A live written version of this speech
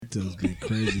mamacitas be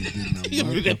crazy than the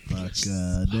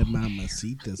motherfucker. Them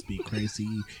mamacitas be crazy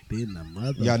than the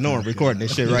motherfucker. Y'all know I'm recording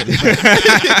this shit right now.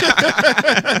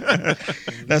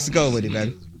 Let's go with it,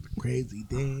 man. Crazy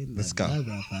than the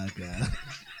motherfucker.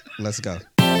 Let's go.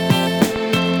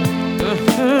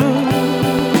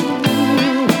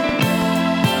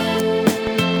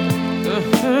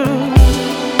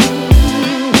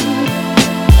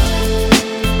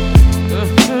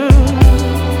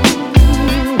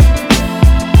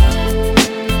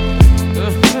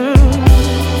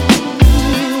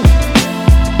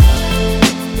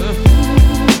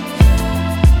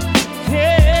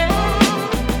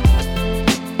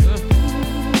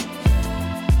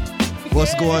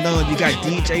 What's going on? You got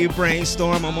DJ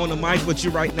Brainstorm. I'm on the mic with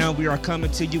you right now. We are coming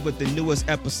to you with the newest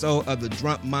episode of the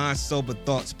Drunk Mind Sober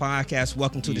Thoughts podcast.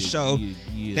 Welcome to the show.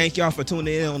 Thank y'all for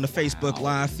tuning in on the Facebook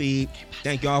live feed.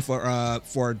 Thank y'all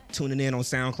for tuning in on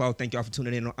SoundCloud. Thank y'all for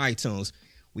tuning in on iTunes.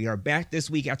 We are back this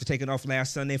week after taking off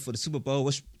last Sunday for the Super Bowl,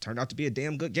 which turned out to be a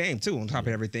damn good game too, on top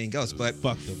of everything else. But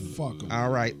fuck them.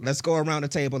 All right, let's go around the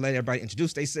table. Let everybody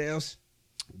introduce themselves.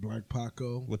 Black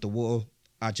Paco With the wool.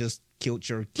 I just killed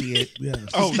your kid. Yes.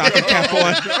 Oh, stocking cap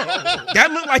on.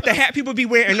 That looked like the hat people be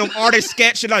wearing in them artist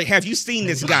sketch. Like, have you seen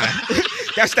this guy?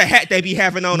 That's the hat they be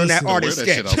having on in that artist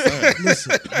sketch.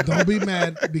 Listen, don't be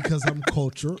mad because I'm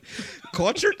cultured.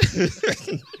 Cultured?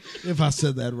 If I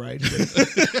said that right.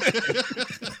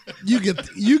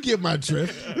 You get my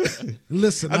drift.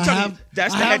 Listen, I'm telling you,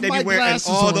 that's the hat they be wearing in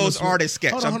all those artist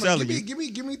sketches. I'm telling you.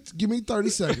 Give me 30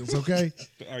 seconds, okay?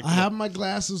 I have my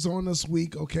glasses on this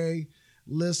week, okay?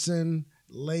 Listen,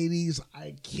 ladies,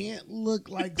 I can't look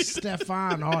like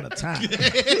Stefan all the time.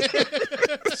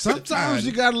 Sometimes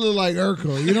you gotta look like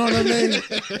Urkel, you know what I mean?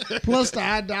 Plus the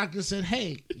eye doctor said,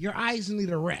 hey, your eyes need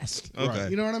a rest. Okay.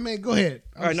 You know what I mean? Go ahead.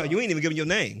 All right, no, you ain't even giving your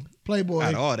name. Playboy.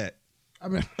 Out of all that. I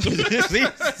mean,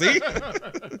 see?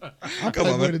 I'm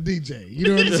Playboy the DJ. You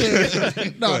know what I'm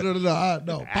saying?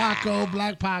 No. Paco,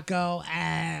 Black Paco,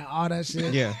 all that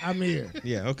shit. Yeah. I'm here.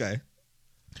 Yeah, okay.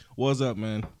 What's up,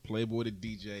 man? Playboy the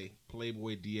DJ,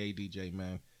 Playboy DA DJ,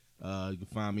 man. You can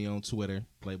find me on Twitter,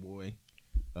 Playboy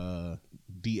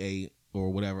DA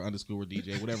or whatever _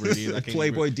 DJ, whatever it is. I can't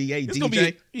Playboy remember. DA It's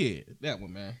DJ. Yeah, that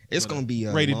one, man. It's gonna be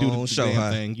a ready to long do the show, damn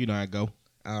huh? thing. You know how I go.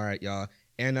 All right, y'all.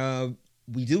 And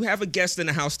we do have a guest in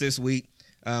the house this week.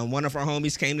 One of our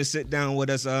homies came to sit down with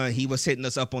us. He was hitting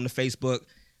us up on the Facebook,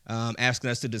 asking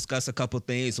us to discuss a couple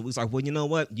things. So we was like, well, you know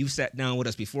what? You sat down with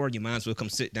us before. You might as well come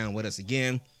sit down with us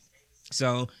again.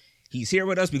 So he's here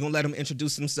with us. We're going to let him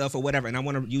introduce himself or whatever. And I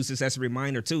want to use this as a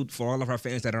reminder, too, for all of our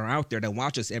fans that are out there that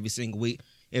watch us every single week.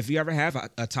 If you ever have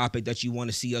a topic that you want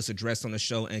to see us address on the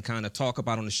show and kind of talk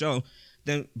about on the show,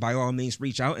 then by all means,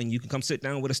 reach out and you can come sit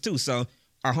down with us, too. So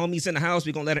our homie's in the house.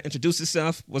 We're going to let her introduce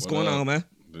herself. What's going on, man?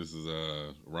 This is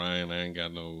Ryan. I ain't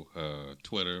got no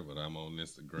Twitter, but I'm on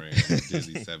Instagram,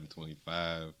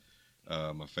 Dizzy725.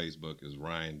 My Facebook is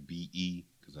Ryan BE,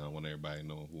 because I want everybody to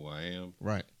know who I am.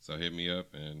 Right. So hit me up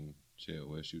and chill.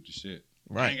 We'll shoot the shit.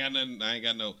 Right. I ain't got nothing. I ain't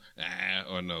got no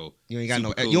or no. You ain't got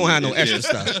no. Cool. You don't have no extra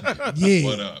stuff. Yeah.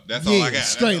 What up? That's all I got.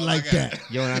 Straight like that.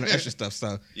 You don't have no extra stuff.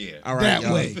 So Yeah. all right,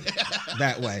 That way.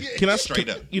 That way. Can I Straight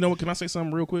up. You know what? Can I say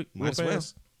something real quick? Might Real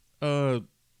as fast?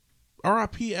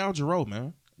 R.I.P. Al Jarreau,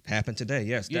 man. Happened today.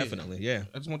 Yes, Yeah. definitely. Yeah.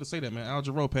 I just wanted to say that, man. Al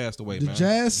Jarreau passed away, The man.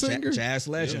 jazz singer? Jazz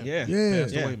legend. Yeah.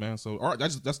 Passed Yeah. away, man. So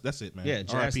that's it, man. Yeah,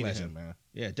 jazz R.I.P. to legend. him, man.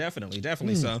 Yeah,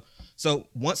 definitely. So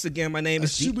once again, my name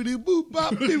is Shoobity boop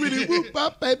bop, bibbity boop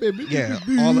bop, baby. yeah,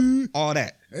 all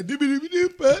that.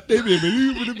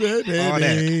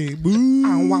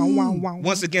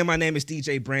 Once again, my name is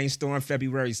DJ Brainstorm,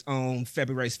 February's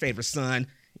favorite son.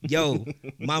 Yo,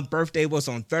 my birthday was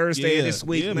on Thursday Yeah, this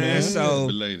week, yeah, man. man. So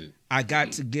Related. I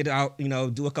got to get out,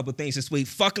 do a couple things this week.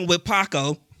 Fucking with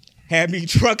Paco had me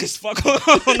drunk as fuck on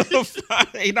a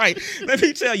Friday night. Let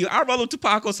me tell you, I rolled up to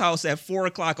Paco's house at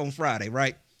 4:00 on Friday,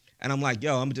 right? And I'm like,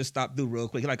 yo, I'm gonna just stop through real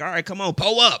quick. He's like, all right, come on,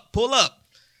 pull up.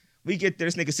 We get there,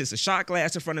 this nigga sits a shot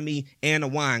glass in front of me and a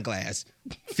wine glass.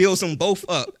 Fills them both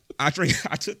up. I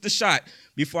took the shot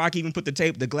before I could even put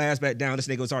the glass back down. This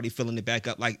nigga was already filling it back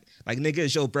up like nigga,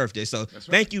 it's your birthday. So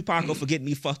Thank you, Paco, for getting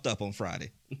me fucked up on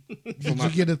Friday. Did you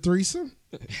get a threesome?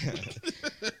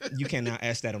 You cannot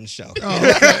ask that on the show.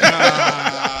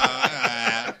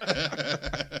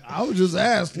 I was just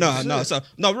asking.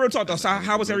 No, real talk though. So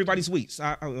how was everybody's week?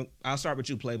 I'll start with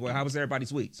you, Playboy. How was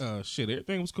everybody's week? Shit,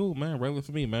 everything was cool, man. Regular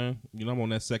for me, man. I'm on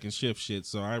that second shift shit,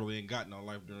 so I really ain't got no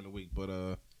life during the week. But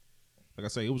like I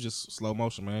say, it was just slow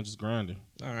motion, man. Just grinding.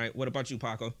 All right. What about you,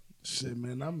 Paco? Shit,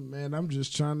 man, I'm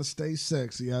just trying to stay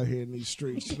sexy out here in these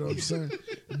streets. You know what I'm saying?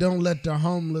 Don't let the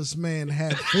homeless man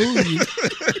have food.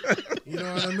 You You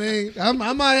know what I mean? I'm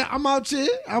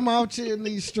out here in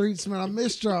these streets, man. I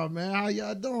missed y'all, man. How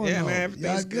y'all doing? Yeah, though? man.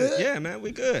 Y'all Everything's good? Yeah, man.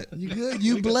 We good. You good?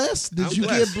 You blessed? Did I'm you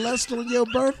blessed. get blessed on your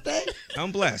birthday?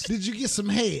 I'm blessed. Did you get some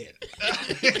head?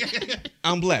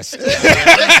 I'm blessed. That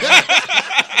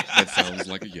sounds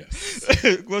like a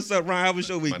yes. What's up, Ryan? How was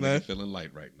your My week, nigga man? feeling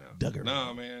light right now. Duggar.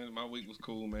 Nah, man, my week was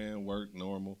cool, man. Work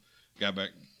normal.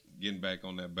 Getting back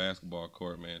on that basketball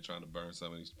court, man. Trying to burn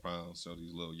some of these pounds, show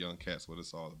these little young cats what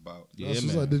it's all about. Yeah, That's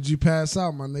what's man. up. Did you pass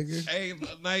out, my nigga? Hey,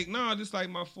 like no, just like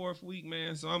my 4th week,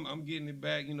 man. So I'm getting it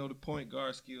back. You know, the point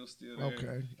guard skill's still there.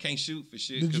 Okay. Can't shoot for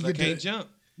shit Did you because I get can't the- jump.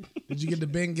 Did you get the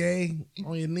Bengay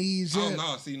on your knees yet? Oh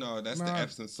no, that's the Nah.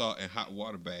 Epsom salt and hot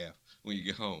water bath when you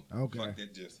get home. Okay. Fuck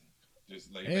that, just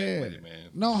lay Yeah. back with it, man.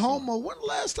 No homo. When the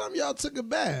last time y'all took a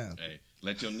bath? Hey,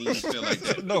 let your knees feel like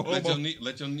that. No let homo.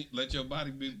 let your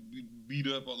body be beat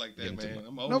up like that, man.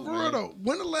 I'm old, No, for real man. though.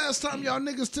 When the last time y'all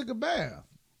niggas took a bath?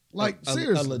 Like A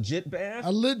seriously, legit bath?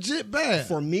 a legit bath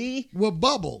For me, with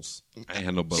bubbles. I ain't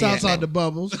had no bubbles. Shouts out to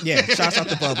Bubbles. yeah, shouts out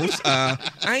to Bubbles. I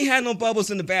ain't had no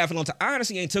bubbles in the bath in a long time. I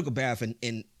honestly ain't took a bath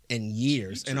in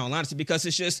years, in all honesty, because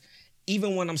it's just,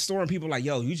 even when I'm storing people like,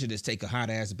 yo, you should just take a hot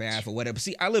ass bath or whatever.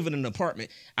 See, I live in an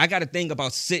apartment. I got to think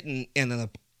about sitting in an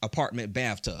apartment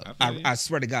bathtub. I feel you. I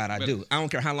swear to God, I do. I don't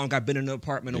care how long I've been in an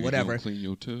apartment or Nigga, whatever. gonna clean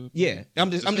your tub. Yeah,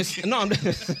 I'm just, I'm just Got I'm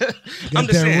just that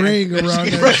saying. ring around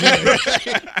that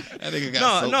shit. That nigga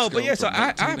got No, soap but yeah. So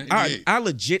scum from I 1988.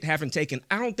 legit haven't taken.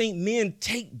 I don't think men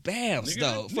take baths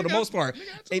though, for the most part.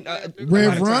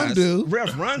 Rev Run do.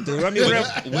 Rev Run do. I mean,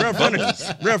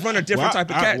 Rev Runner, different type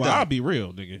of cat Well, I'll though. be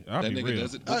real, nigga. I'll That be nigga real.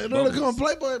 does it. No, with no, bubbles. come on,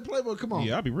 Playboy, come on.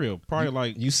 Yeah, I'll be real. Probably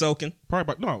like You soaking?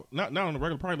 probably no, not on the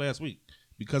regular. Probably last week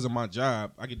because of my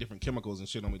job. I get different chemicals and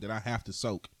shit on me that I have to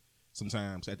soak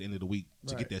sometimes at the end of the week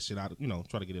to Right. get that shit out.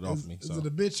 Try to get it off Is, me. is So it a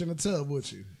bitch in the tub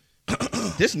with you?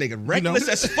 This nigga reckless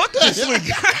as fuck this week.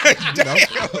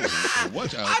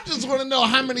 Watch out. I just want to know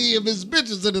how many of his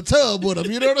bitches in the tub with him.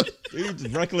 You know what I mean? He's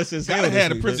reckless as hell. I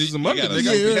had a this week. princess of You mother. gotta- They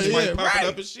got Yeah, bitches yeah, like popping right.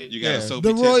 up and shit. You got Yeah. a soapy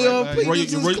The tip royal right by you.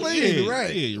 penis is Royal- clean, yeah,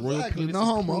 right? yeah, your royal exactly. penis No is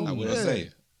homo. clean. I will Yeah. say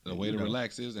the way to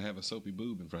relax is to have a soapy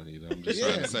boob in front of you. I'm just Yeah.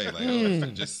 trying to say,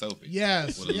 like, just soapy.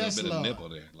 Yes, With a yes, little bit Lord. of nipple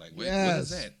there. Like, wait, Yes. what is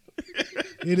that?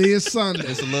 It is Sunday.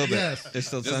 Just a little bit. Yes. It's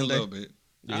still Just a Sunday. little bit.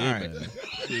 All right, man.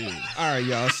 Yeah. all right,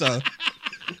 y'all. So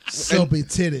Soapy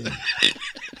titty.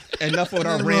 enough with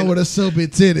our Nothing wrong random. with a soapy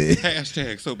titty.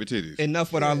 Hashtag soapy titties.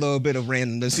 Enough with our little bit of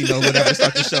randomness, whatever,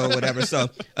 start the show, whatever. So,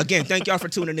 again, thank y'all for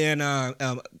tuning in,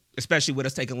 especially with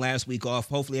us taking last week off.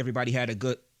 Hopefully, everybody had a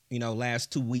good,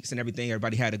 last 2 weeks and everything.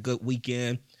 Everybody had a good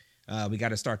weekend. We got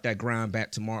to start that grind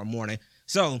back tomorrow morning.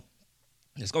 So,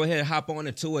 let's go ahead and hop on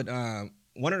into it.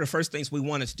 One of the first things we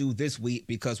wanted to do this week,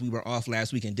 because we were off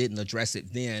last week and didn't address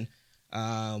it then,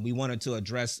 we wanted to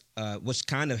address, which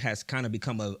has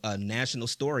become a national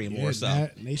story and more so.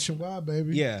 Nationwide,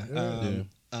 baby. Yeah.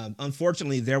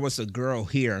 Unfortunately, there was a girl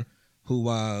here who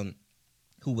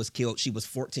was killed. She was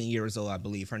 14 years old, I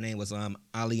believe. Her name was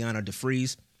Aliana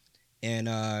DeFries,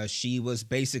 and she was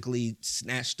basically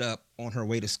snatched up on her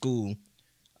way to school.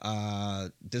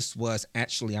 This was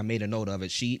actually, I made a note of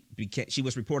it. She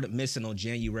was reported missing on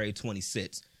January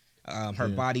 26th. Her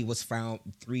body was found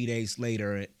 3 days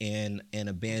later in an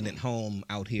abandoned home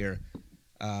out here.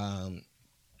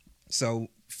 So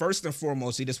first and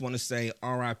foremost, we just want to say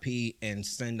RIP and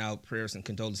send out prayers and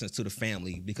condolences to the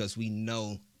family, because we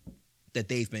know that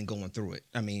they've been going through it.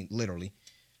 I mean, literally.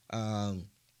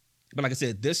 But like I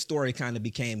said, this story kind of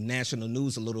became national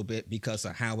news a little bit because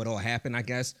of how it all happened, I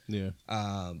guess. Yeah.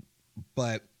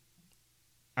 But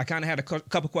I kind of had a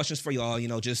couple questions for y'all,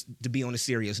 just to be on a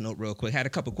serious note real quick. Had a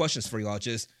couple questions for y'all,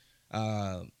 just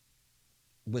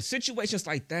with situations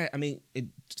like that. I mean,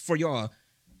 for y'all,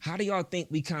 how do y'all think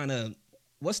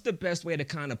what's the best way to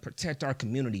kind of protect our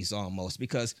communities almost?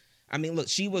 Because, I mean, look,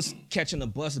 she was catching a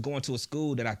bus going to a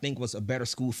school that I think was a better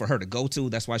school for her to go to.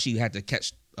 That's why she had to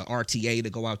catch a RTA to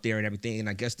go out there and everything. And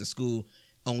I guess the school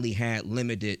only had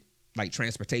limited, like,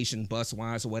 transportation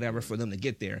bus-wise or whatever for them to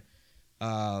get there.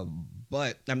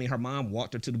 But, I mean, her mom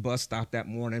walked her to the bus stop that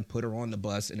morning, put her on the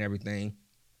bus and everything.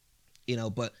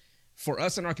 But for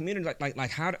us in our community,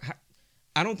 like how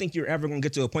I don't think you're ever going to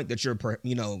get to a point that you're,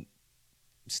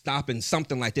 stopping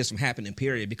something like this from happening,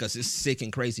 period, because it's sick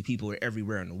and crazy people are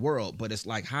everywhere in the world. But it's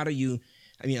like,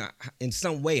 in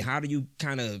some way, how do you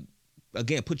kind of,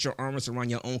 again, put your arms around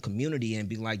your own community and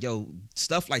be like, yo,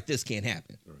 stuff like this can't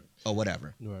happen, right, or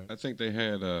whatever. Right. I think they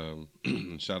had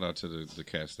shout out to the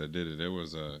cats that did it. There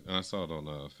was and I saw it on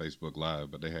Facebook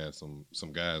Live, but they had some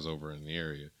guys over in the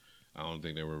area. I don't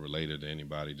think they were related to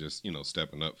anybody, just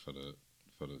stepping up for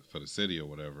the city or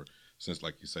whatever. since,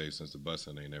 like you say, since the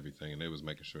busing and everything, and they was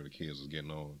making sure the kids was getting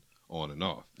on and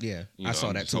off. Yeah, You I know, saw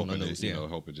I'm that just too on the hoping news. it, Yeah,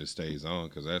 hope it just stays on,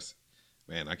 because that's,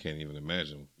 man, I can't even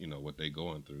imagine, what they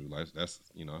going through. Like, that's,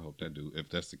 I hope that dude, if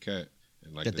that's the cat,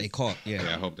 and like that they caught. Yeah.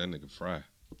 I hope that nigga fry.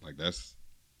 Like, that's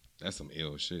some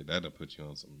ill shit. That'll put you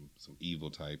on some evil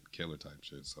type, killer type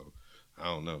shit. So I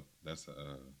don't know. That's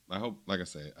I hope, like I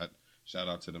say, shout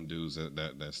out to them dudes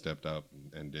that stepped up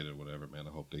and did it, whatever, man. I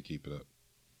hope they keep it up.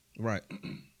 Right.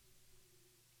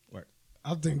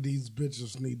 I think these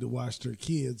bitches need to watch their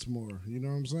kids more. You know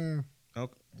what I'm saying?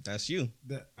 Okay, that's you.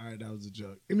 All right, that was a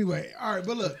joke. Anyway, all right,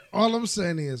 but look, all I'm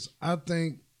saying is I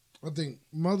think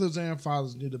mothers and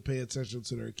fathers need to pay attention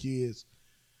to their kids.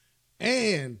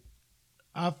 And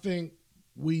I think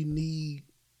we need,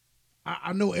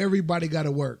 I know everybody got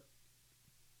to work.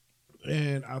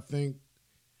 And I think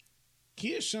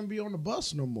kids shouldn't be on the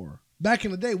bus no more. Back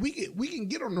in the day, we can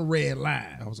get on the red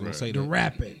line. I was going to say the that.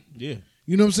 rapid. Yeah.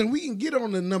 You know what I'm saying? We can get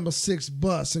on the number 6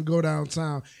 bus and go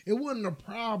downtown. It wasn't a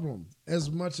problem as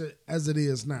much as it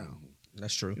is now.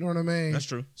 That's true. You know what I mean? That's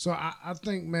true. So I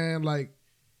think, man, like,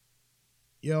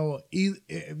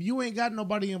 if you ain't got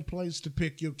nobody in place to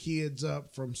pick your kids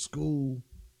up from school,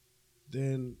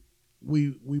 then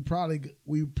we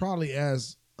probably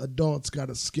as adults got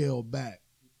to scale back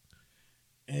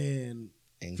and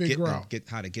figure out get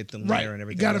how to get them right. there and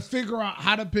everything. You got to else. figure out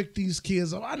how to pick these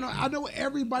kids up. I know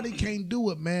everybody can't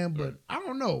do it, man, but I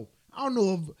don't know. I don't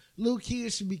know if little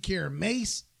kids should be carrying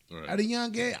mace at a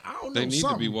young age. I don't know. They need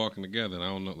something. to be walking together. And I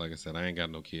don't know. Like I said, I ain't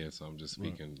got no kids, so I'm just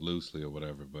speaking loosely or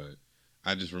whatever. But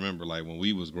I just remember, like, when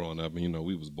we was growing up, and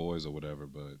we was boys or whatever.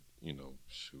 But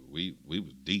shoot, we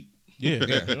was deep. Yeah.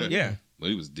 Yeah.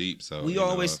 We was deep. So We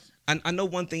always. I know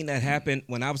one thing that happened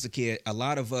when I was a kid. A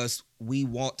lot of us, we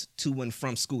walked to and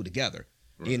from school together.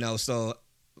 Right. So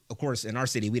of course in our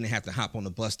city we didn't have to hop on the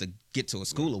bus to get to a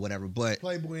school or whatever. But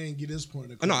Playboy ain't get his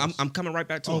point across. no, I'm coming right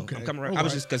back to him. Okay. I'm coming right. All I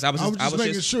was right. just because I was just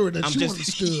making sure that you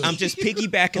understood. I'm just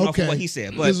piggybacking off of what he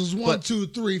said. But this is 1, 2,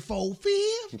 3, 4, 5,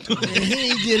 and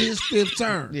he ain't get his 5th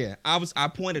turn. yeah, I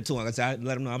pointed to him because I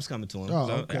let him know I was coming to him. Oh,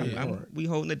 so okay. I'm- All right. we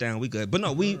holding it down. We good. But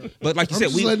no, but like you I'm said,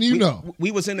 just letting you know.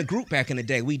 we was in a group back in the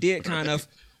day. We did kind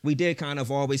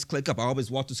of always click up. I always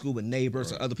walked to school with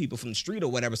neighbors or other people from the street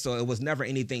or whatever. So it was never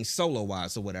anything solo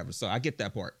wise or whatever. So I get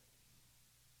that part.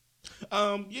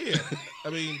 Yeah. I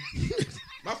mean,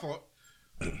 my fault.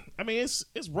 I mean,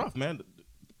 it's rough, man.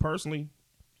 Personally,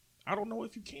 I don't know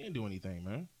if you can do anything,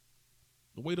 man.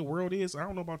 The way the world is, I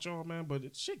don't know about y'all, man, but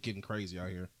it's shit getting crazy out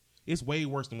here. It's way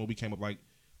worse than when we came up. Like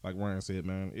Ryan said,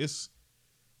 man.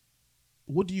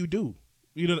 What do you do?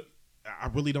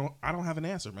 I really don't. I don't have an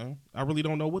answer, man. I really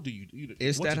don't know. What do you do?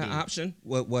 Is that an option?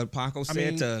 What Paco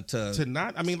said to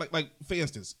not? I mean, like for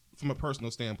instance, from a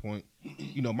personal standpoint,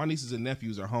 my nieces and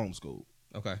nephews are homeschooled.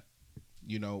 Okay.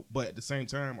 But at the same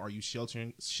time, are you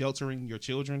sheltering your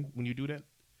children when you do that?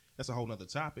 That's a whole nother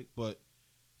topic. But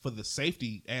for the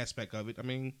safety aspect of it, I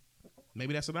mean,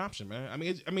 maybe that's an option, man. I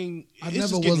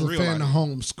never was a fan of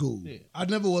homeschool. Yeah. I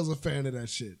never was a fan of that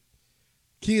shit.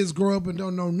 Kids grow up and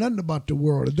don't know nothing about the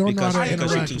world. They don't know how to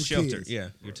interact you're too with sheltered. kids. Yeah,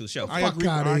 you're too sheltered. Fuck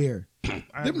out of here.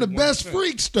 Them the best 100%.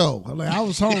 freaks though. I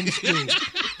was homeschooled.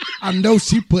 I know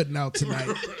she putting out tonight.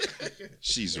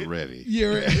 She's ready.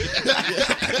 Yeah.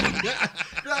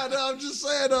 No, I'm just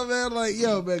saying though, man. Like,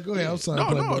 yo, man, go ahead. I'm sorry.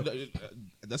 No,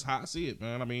 that's how I see it,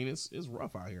 man. I mean, it's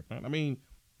rough out here, man. I mean,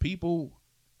 people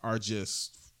are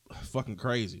just fucking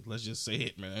crazy. Let's just say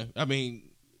it, man. I mean,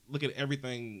 look at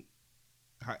everything.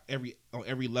 How on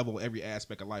every level, every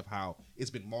aspect of life, how it's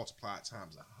been multiplied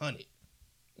times 100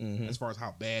 as far as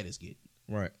how bad it's getting.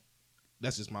 Right.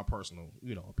 That's just my personal,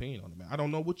 opinion on it, man. I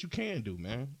don't know what you can do,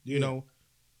 man.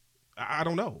 I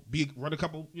don't know. Run a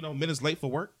couple, minutes late for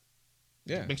work.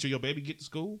 Yeah. Make sure your baby get to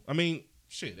school. I mean,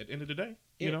 shit. At the end of the day,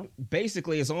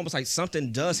 basically, it's almost like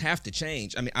something does have to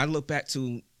change. I mean, I look back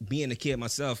to being a kid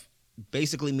myself.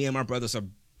 Basically, me and my brothers are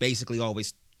basically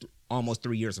always almost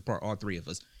 3 years apart, all three of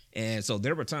us. And so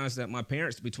there were times that my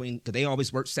parents, because they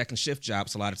always worked second shift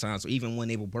jobs a lot of times, so even when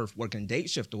they were both working day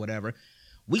shift or whatever,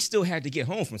 we still had to get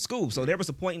home from school. So there was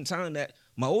a point in time that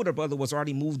my older brother was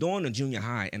already moved on to junior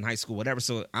high and high school, whatever.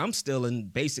 So I'm still in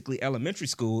basically elementary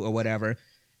school or whatever,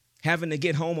 having to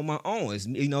get home on my own.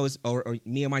 Or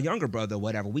me and my younger brother or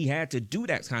whatever. We had to do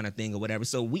that kind of thing or whatever.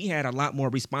 So we had a lot more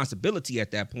responsibility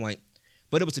at that point.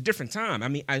 But it was a different time. I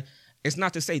mean, it's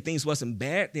not to say things wasn't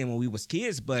bad then when we was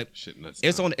kids, but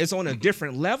it's on a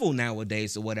different level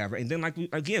nowadays or whatever. And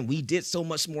then we did so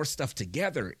much more stuff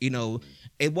together.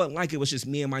 It wasn't like it was just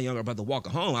me and my younger brother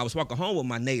walking home. I was walking home with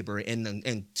my neighbor and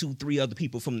 2-3 other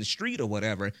people from the street or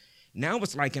whatever. Now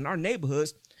it's like in our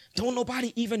neighborhoods, don't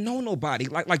nobody even know nobody.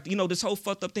 Like you know, this whole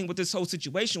fucked up thing with this whole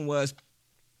situation was,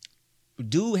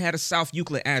 dude had a South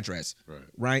Euclid address,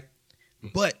 right?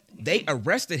 But they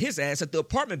arrested his ass at the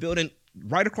apartment building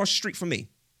right across the street from me.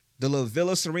 The little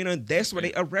Villa Serena, that's where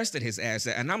they arrested his ass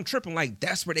at. And I'm tripping like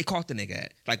that's where they caught the nigga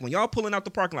at. Like when y'all pulling out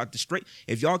the parking lot,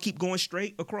 if y'all keep going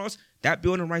straight across, that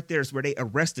building right there is where they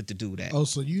arrested the dude at. Oh,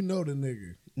 so you know the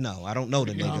nigga. No, I don't know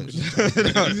the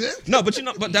nigga. No,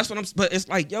 but that's what but it's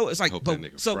like, yo, it's like, Hope that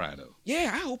nigga fry though.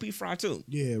 Yeah, I hope he fry too.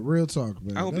 Yeah, real talk,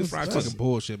 man. I hope he fry That's too. fucking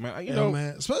bullshit, man. You know, know,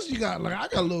 man. Especially I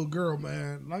got a little girl,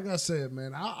 man. Like I said,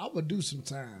 man, I would do some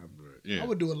time. Yeah. I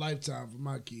would do a lifetime for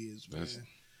my kids, man.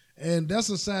 And that's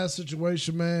a sad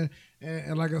situation, man.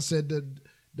 And like I said,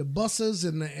 the buses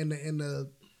and the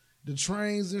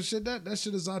trains and shit, that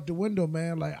shit is out the window,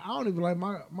 man. Like I don't even like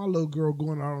my little girl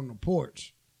going out on the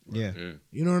porch. Yeah.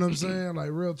 You know what I'm saying? Like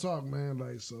real talk, man.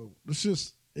 Like so,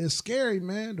 it's scary,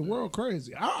 man. The world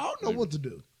crazy. I don't know what to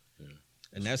do.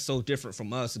 And that's so different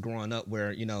from us growing up,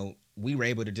 where you know we were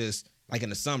able to just like in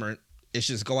the summer. It's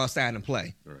just go outside and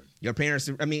play. Right. Your parents,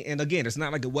 I mean, and again, it's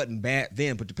not like it wasn't bad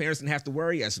then, but the parents didn't have to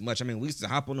worry as much. I mean, we used to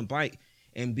hop on the bike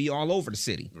and be all over the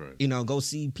city. Right. You know, go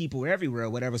see people everywhere or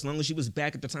whatever. As long as you was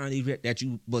back at the time that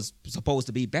you was supposed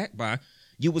to be back by,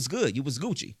 you was good. You was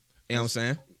Gucci. You know what I'm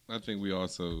saying? I think we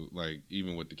also, like,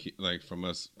 even with the kids, like, from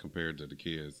us compared to the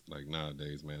kids, like,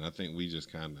 nowadays, man, I think we just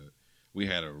kind of,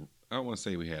 I don't want to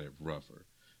say we had it rougher,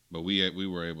 but we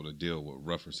were able to deal with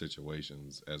rougher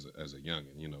situations as a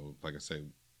youngin'. You know, like I say,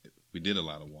 we did a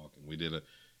lot of walking. We did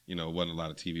wasn't a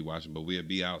lot of TV watching, but we'd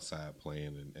be outside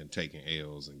playing and taking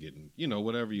L's and getting,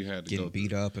 whatever you had to getting go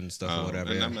beat through. up and stuff or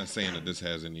whatever. And I'm not saying that this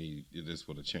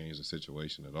would have changed the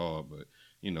situation at all, but,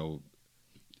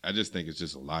 I just think it's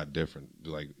just a lot different.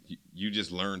 Like, you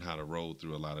just learn how to roll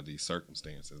through a lot of these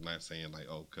circumstances. Not saying like,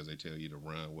 oh, because they tell you to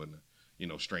run wasn't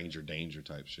stranger danger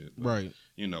type shit. But, right.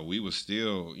 We was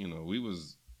still, we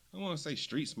was, I don't want to say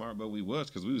street smart, but we was,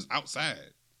 because we was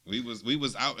outside. We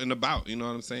was out and about. You know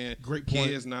what I'm saying? Great point.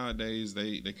 Kids nowadays,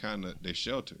 they're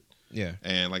sheltered. Yeah.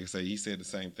 And like I say, he said the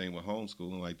same thing with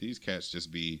homeschooling. Like, these cats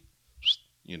just be,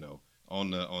 on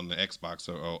the Xbox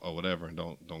or whatever, and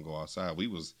don't go outside. We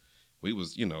was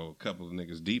a couple of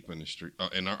niggas deep in the street,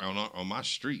 on my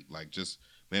street, like, just,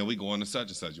 man, we going to such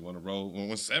and such. You want to roll?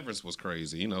 When Severance was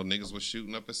crazy, niggas was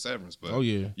shooting up at Severance. But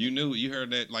you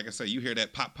heard that, like I say, you hear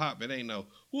that pop. It ain't no,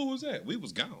 what was that? We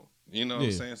was gone. You know what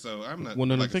I'm saying? So I'm not. Well,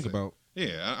 nothing to think about.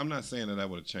 Yeah, I'm not saying that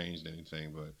would have changed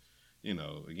anything, but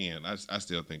again, I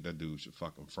still think that dude should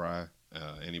fucking fry.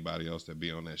 Anybody else that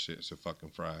be on that shit should fucking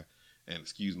fry. And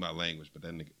excuse my language, but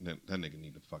that nigga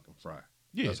need to fucking fry.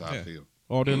 Yeah, that's how I feel.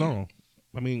 All day long.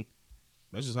 I mean,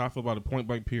 that's just how I feel about it. Point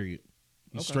blank. Period.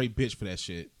 He's straight bitch for that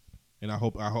shit, and I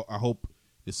hope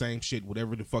the same shit,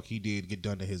 whatever the fuck he did, get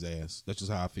done to his ass. That's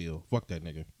just how I feel. Fuck that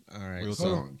nigga. All right. Real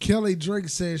so talk. Kelly Drake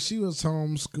said she was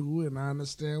homeschooled, and I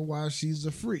understand why she's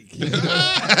a freak.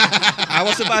 I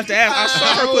was about to ask. I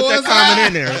saw her put that comment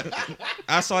in there.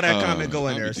 I saw that comment go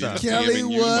in there. So. Kelly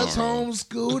was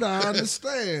homeschooled. I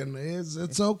understand.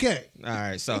 It's okay. All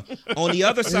right. So on the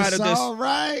other side of this, all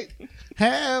right.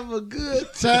 Have a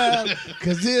good time,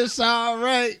 cause it's all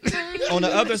right. On the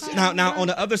other now on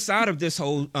the other side of this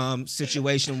whole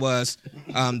situation was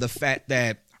the fact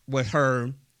that with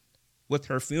her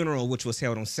funeral, which was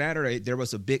held on Saturday, there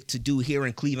was a big to-do here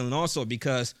in Cleveland also,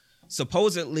 because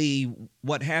supposedly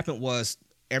what happened was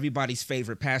everybody's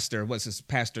favorite pastor was his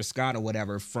Pastor Scott or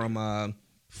whatever from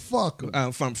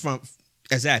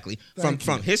Exactly.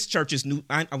 From his church's new,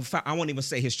 I won't even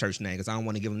say his church name because I don't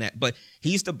want to give him that. But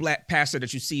he's the black pastor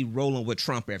that you see rolling with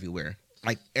Trump everywhere,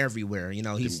 like everywhere.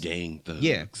 He's gang thugs.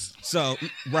 Yeah. So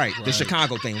right, the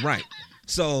Chicago thing, right?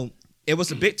 So it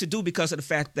was a big to do because of the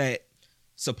fact that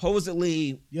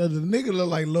supposedly, the nigga look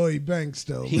like Lloyd Banks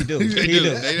though. He do.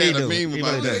 They had a meme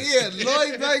about that. Yeah,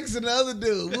 Lloyd Banks and the other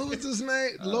dude. What was his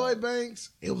name? Lloyd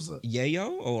Banks. It was a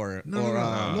Yayo or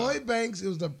Lloyd Banks. It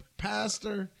was the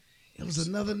pastor. It was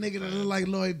another nigga that looked like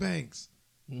Lloyd Banks.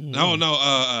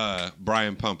 No,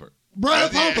 Brian Pumper. Brian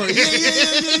Pumper.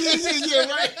 Yeah,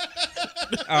 right.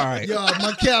 All right. Yo,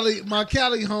 my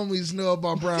Cali homies know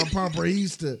about Brian Pumper. He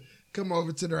used to come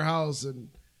over to their house and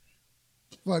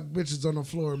fuck bitches on the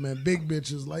floor, man. Big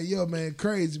bitches. Like, yo, man,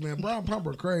 crazy, man. Brian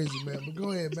Pumper crazy, man. But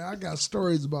go ahead, man. I got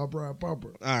stories about Brian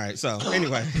Pumper. All right. So,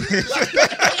 anyway.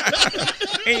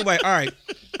 All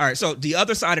right. So, the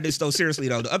other side of this, though, seriously,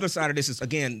 though, the other side of this is,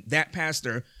 again, that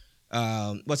pastor,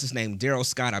 what's his name? Darrell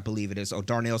Scott, I believe it is, or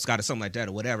Darnell Scott or something like that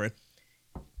or whatever.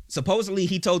 Supposedly,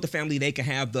 he told the family they could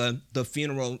have the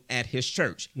funeral at his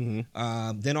church.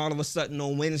 Mm-hmm. Then all of a sudden,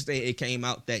 on Wednesday, it came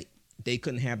out that they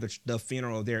couldn't have the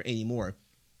funeral there anymore.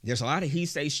 There's a lot of he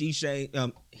say, she say.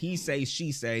 He say,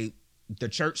 she say. The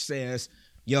church says,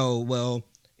 yo, well,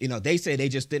 they say they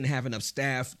just didn't have enough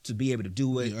staff to be able to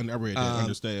do it. Yeah, I read that.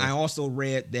 Understand. I also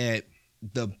read that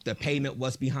the payment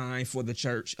was behind for the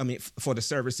church. I mean, for the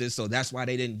services, so that's why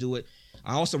they didn't do it.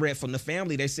 I also read from the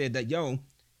family. They said that,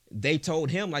 they told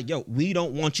him like, we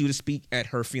don't want you to speak at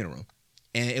her funeral.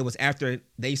 And it was after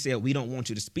they said, we don't want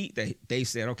you to speak, that they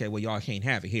said, okay, well, y'all can't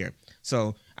have it here.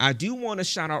 So I do want to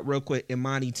shout out real quick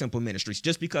Imani Temple Ministries,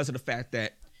 just because of the fact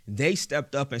that they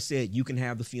stepped up and said, you can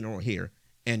have the funeral here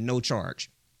and no charge,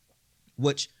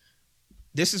 which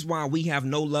this is why we have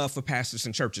no love for pastors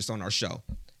and churches on our show.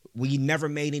 We never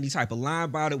made any type of lie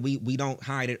about it. We don't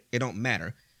hide it. It don't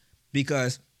matter,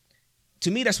 because to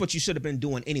me, that's what you should have been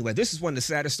doing anyway. This is one of the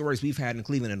saddest stories we've had in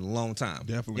Cleveland in a long time.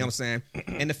 Definitely. You know what I'm saying?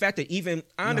 And the fact that even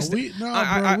I understand. We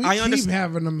keep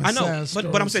having them. I know,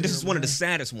 but I'm saying this is one of the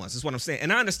saddest ones. Is what I'm saying.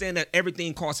 And I understand that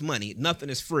everything costs money.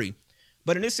 Nothing is free.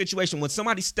 But in this situation, when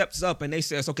somebody steps up and they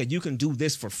says, okay, you can do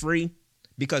this for free,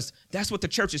 because that's what the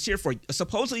church is here for.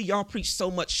 Supposedly, y'all preach so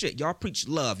much shit. Y'all preach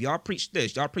love. Y'all preach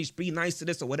this. Y'all preach be nice to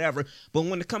this or whatever. But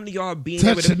when it comes to y'all being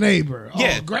touch able to your neighbor,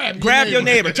 grab your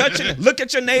neighbor, touch it, look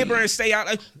at your neighbor and say out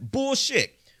like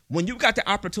bullshit. When you got the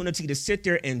opportunity to sit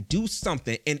there and do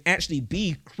something and actually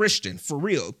be Christian for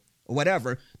real or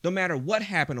whatever, no matter what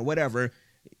happened or whatever,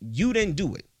 you didn't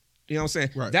do it. You know what I'm saying?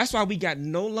 Right. That's why we got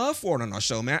no love for it on our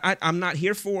show, man. I'm not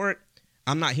here for it.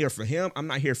 I'm not here for him. I'm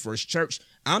not here for his church.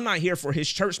 I'm not here for his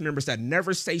church members that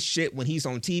never say shit when he's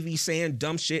on TV saying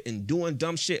dumb shit and doing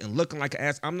dumb shit and looking like an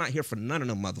ass. I'm not here for none of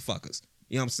them motherfuckers.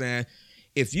 You know what I'm saying?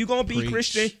 If you're going to be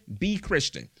Christian, be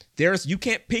Christian. You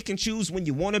can't pick and choose when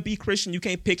you want to be Christian. You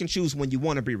can't pick and choose when you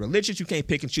want to be religious. You can't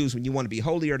pick and choose when you want to be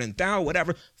holier than thou,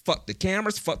 whatever. Fuck the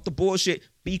cameras. Fuck the bullshit.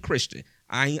 Be Christian.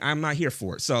 I'm not here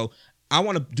for it. So I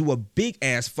want to do a big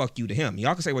ass fuck you to him.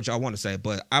 Y'all can say what y'all want to say,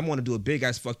 but I want to do a big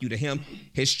ass fuck you to him,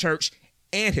 his church,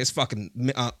 and his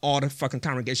fucking all the fucking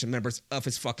congregation members of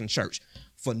his fucking church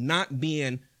for not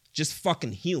being just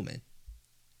fucking human.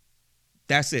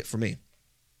 That's it for me.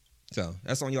 So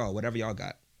that's on y'all. Whatever y'all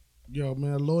got. Yo,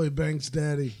 man, Lloyd Banks'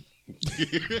 daddy.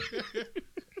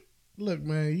 Look,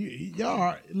 man,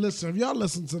 y'all listen. If y'all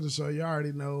listen to the show, you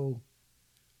already know.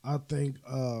 I think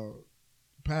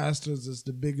pastors is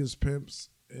the biggest pimps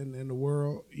in the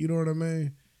world. You know what I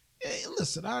mean? Hey,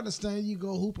 listen, I understand you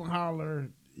go hoop and holler.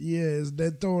 Yes,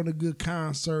 they're throwing a good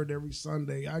concert every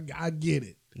Sunday. I get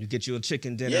it. You get you a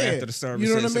chicken dinner after the service.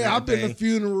 You know what I mean? I've been to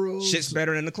funerals. Shit's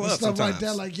better than the club stuff sometimes. like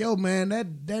that. Like, yo, man,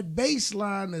 that bass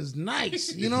line is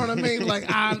nice. You know what I mean? Like,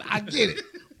 I get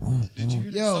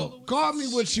it. Yo, call me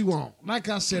what you want. Like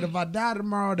I said, if I die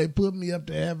tomorrow, they put me up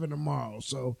to heaven tomorrow.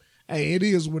 So, hey, it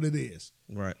is what it is.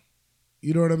 Right.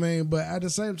 You know what I mean? But at the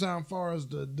same time, as far as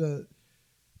the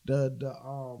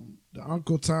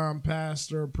Uncle Tom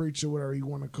pastor, preacher, whatever you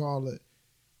want to call it,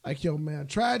 like, yo, man,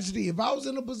 tragedy. If I was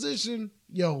in a position,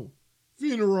 yo,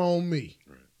 funeral on me.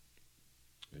 Right.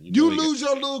 You lose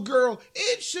your little girl,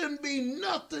 it shouldn't be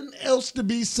nothing else to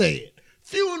be said.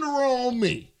 Funeral on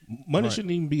me. Money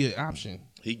shouldn't even be an option.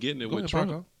 He getting it Go with ahead,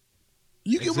 Trump. Paco.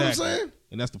 You get what I'm saying?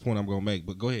 And that's the point I'm gonna make.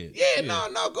 But go ahead. Yeah,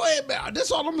 no, go ahead, man. That's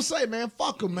all I'm gonna say, man.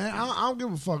 Fuck him, man. I don't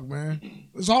give a fuck, man.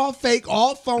 It's all fake,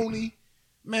 all phony.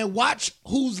 Man, watch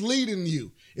who's leading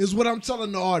you, is what I'm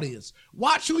telling the audience.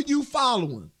 Watch who you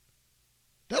following.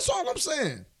 That's all I'm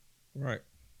saying. Right.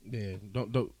 Yeah,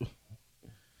 don't.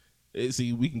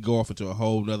 See, we can go off into a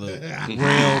whole nother realm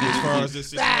as far as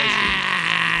this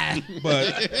situation.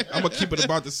 But I'm gonna keep it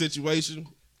about the situation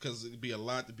because it'd be a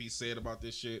lot to be said about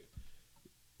this shit.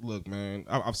 Look, man,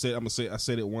 I said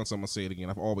it once. I'm gonna say it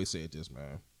again. I've always said this,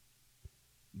 man.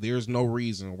 There's no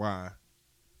reason why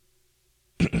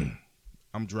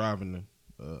I'm driving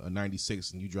a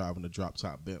 96 and you driving a drop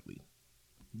top Bentley.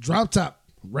 Drop top,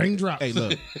 raindrop. Hey,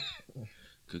 look.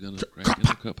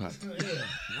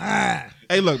 Ah.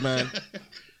 Hey, look, man.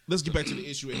 Let's get back to the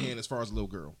issue at hand as far as the little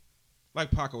girl.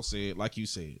 Like Paco said, like you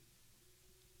said,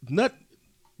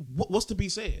 what's to be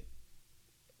said?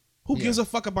 Who gives a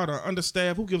fuck about an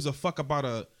understaffed? Who gives a fuck about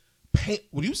a pay?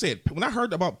 When you said, when I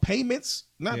heard about payments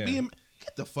not being,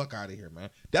 get the fuck out of here, man.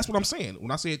 That's what I'm saying.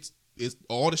 When I say it's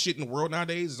all the shit in the world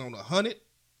nowadays is on 100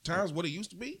 times what it used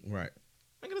to be. Right.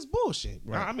 Nigga, that's bullshit.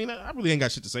 Right. I mean, I really ain't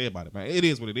got shit to say about it, man. It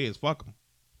is what it is. Fuck them.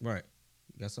 Right.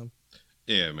 Got some?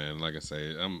 Yeah, man. Like I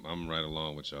say, I'm right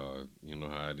along with y'all. You know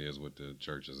how it is with the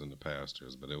churches and the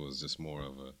pastors, but it was just more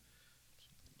of a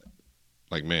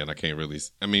like, man, I can't really.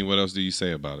 I mean, what else do you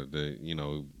say about it? The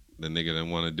nigga didn't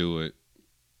want to do it,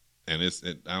 and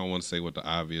I don't want to say what the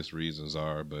obvious reasons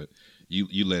are, but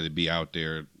you let it be out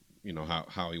there. You know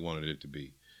how he wanted it to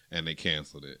be, and they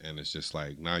canceled it, and it's just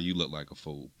like now you look like a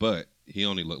fool. But he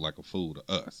only looked like a fool to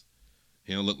us.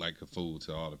 He don't look like a fool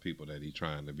to all the people that he's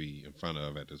trying to be in front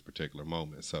of at this particular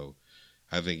moment. So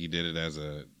I think he did it as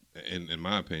in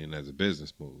my opinion, as a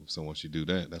business move. So once you do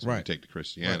that, that's when you take the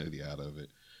Christianity out of it,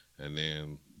 and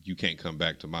then you can't come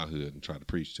back to my hood and try to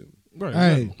preach to me. Right.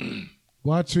 Hey,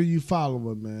 watch who you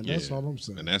following, man. That's all I'm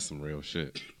saying. And that's some real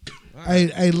shit.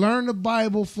 Hey, learn the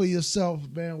Bible for yourself,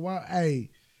 man. Hey,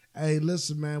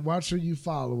 listen, man. Watch who you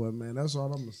following, man. That's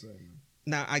all I'm gonna say, man.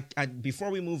 Now, I before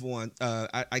we move on,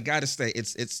 I gotta say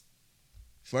it's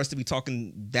for us to be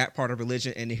talking that part of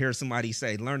religion and to hear somebody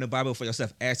say, "Learn the Bible for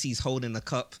yourself," as he's holding a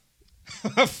cup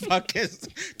of fucking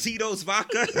Tito's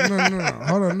vodka. No.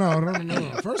 Hold on,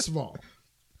 no. First of all,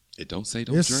 It don't say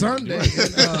don't it's drink. Sunday.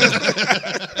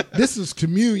 And, this is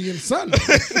Communion Sunday.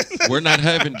 We're not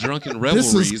having drunken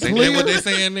This is revelries. Ain't that what clear. they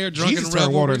say in there? Drunken Jesus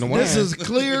turned water into revelries. wine. This is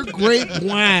clear grape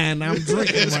wine I'm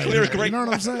drinking right clear now. grape You know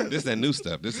what I'm saying? This is that new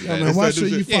stuff. This is Yeah, that. man, watch who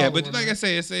you Yeah, following, but like man. I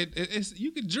said, it's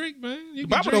you can drink, man. You The can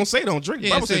Bible drink. don't say don't drink. The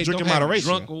Yeah, Bible it says say drink in don't have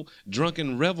moderation.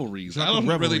 Drunken revelries. I Drunken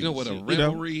don't really know what revelries, a you know?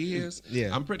 revelry is.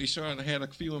 Yeah. I'm pretty sure I had a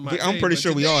few in my I'm day, pretty but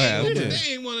sure we all today- have. Today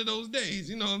Yeah. ain't one of those days.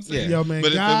 You know what I'm saying? Yeah. Yo, man, but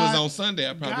if it God- was on Sunday,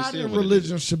 I probably God still and would.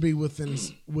 religion should be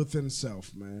within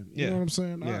self, man. You Yeah. know what I'm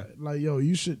saying? Yeah. Like, yo,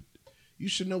 you should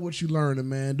know what you learning,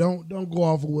 man. Don't go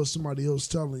off of what somebody else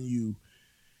telling you.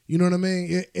 You know what I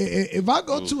mean? If I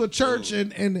go to a church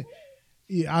and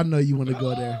yeah, I know you want to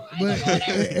go there, but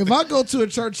if I go to a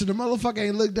church and the motherfucker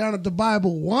ain't look down at the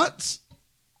Bible once,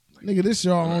 nigga, this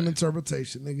your own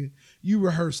interpretation, nigga. You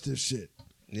rehearse this shit.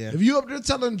 Yeah. If you up there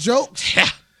telling jokes,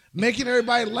 making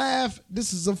everybody laugh,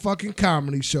 this is a fucking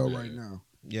comedy show right now.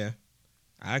 Yeah.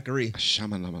 I agree. That's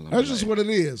just what it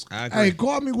is. I agree. Hey,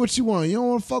 call me what you want. You don't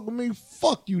want to fuck with me?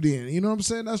 Fuck you then. You know what I'm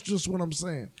saying? That's just what I'm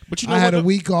saying. But you know I had what a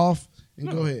week off and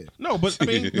go ahead. No, but I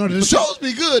mean, No, the shows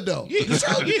be good though. The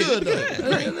shows be good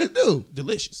though. They do.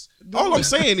 delicious. All I'm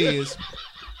saying is,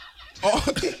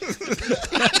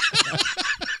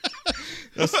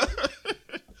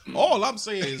 all I'm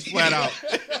saying is flat out.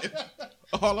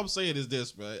 All I'm saying is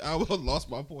this, man. I lost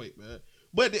my point, man.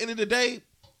 But at the end of the day,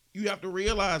 you have to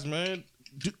realize, man,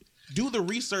 do the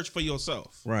research for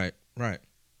yourself. Right.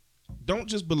 Don't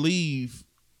just believe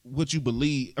what you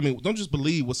believe. I mean, don't just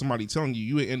believe what somebody telling you.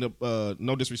 You would end up,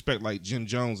 no disrespect, like Jim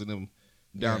Jones and them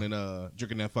down in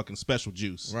drinking that fucking special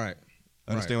juice. Right.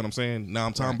 Understand what I'm saying? Now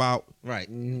I'm talking about. Right.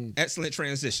 Excellent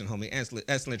transition, homie.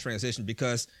 Excellent transition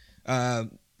because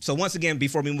so once again,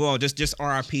 before we move on, just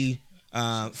RIP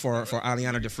for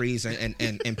Aliana DeFries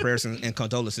and prayers and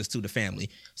condolences to the family.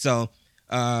 So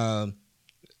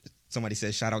somebody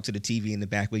said shout out to the TV in the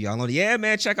back with y'all on. Yeah,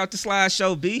 man, check out the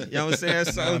slideshow, B. You know what I'm saying?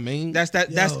 So I mean, that's Yo,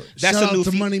 that's shout a new out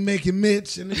to Money Making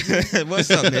Mitch and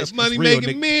What's up, Mitch? Money real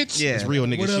making nigga. Mitch. Yeah. It's real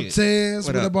nigga what up, shit. Tez?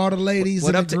 What up, all the ladies? What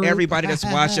in up the to group? everybody that's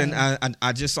watching?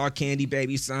 I just saw Candy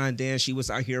Baby's son Dan. She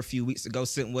was out here a few weeks ago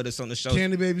sitting with us on the show.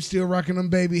 Candy Baby still rocking them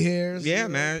baby hairs. Yeah,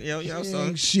 man. Yo, He so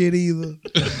ain't shit either.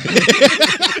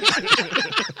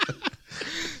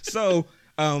 So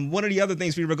one of the other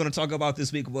things we were going to talk about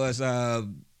this week was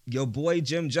your boy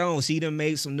Jim Jones. He done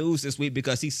made some news this week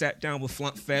because he sat down with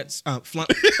Flunk Fets. Wait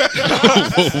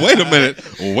a minute.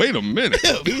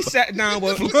 He sat down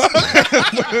with.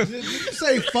 Did you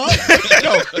say fuck?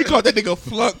 Yo, he called that nigga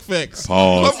Flunk Fix.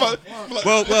 Pause.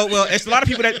 Well. It's a lot of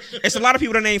people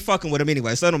that ain't fucking with him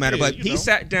anyway, so it don't matter. Yeah, But you he know.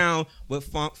 sat down with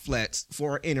Funk Flex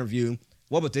for an interview.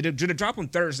 What was it? Did it drop on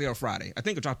Thursday or Friday? I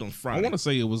think it dropped on Friday. I want to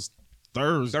say it was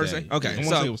Thursday. Thursday? Okay. I want to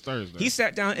So say it was Thursday. he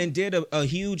sat down and did a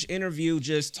huge interview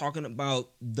just talking about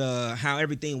how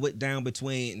everything went down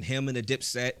between him and the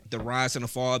Dipset, the rise and the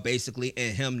fall, basically,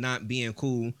 and him not being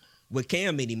cool with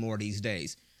Cam anymore these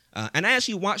days. And I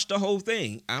actually watched the whole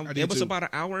thing. It was too. about an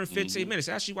hour and 15 minutes.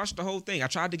 I actually watched the whole thing. I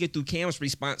tried to get through Cam's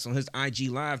response on his IG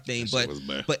Live thing, That shit was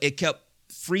bad. but it kept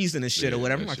freezing and shit or Yeah,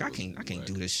 whatever. I'm that like, shit I can't was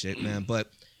do whack. this shit, man. But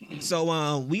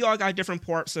so we all got different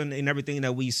parts and everything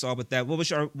that we saw with that.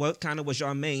 What kind of was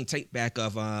your main take back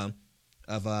of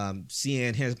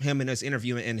seeing him in this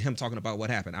interview and him talking about what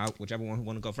happened? Whichever one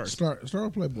want to go first. Start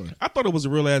with Playboy. I thought it was a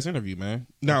real ass interview, man.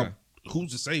 Now, Okay.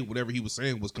 who's to say whatever he was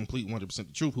saying was complete 100%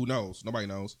 the truth? Who knows? Nobody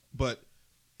knows. But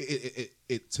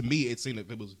it to me, it seemed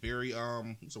that it was very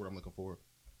what's the word I'm looking for?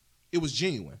 It was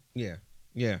genuine. Yeah.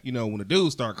 You know, when the dude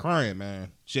start crying,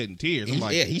 man, shedding tears. I'm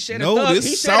like, He shed no, a thug. this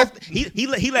He, South,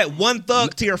 he let one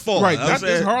thug tear fall. right? I'm Not this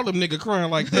saying- Harlem nigga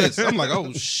crying like this. I'm like,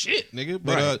 oh shit, nigga.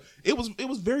 But Right. it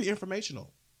was very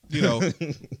informational. You know,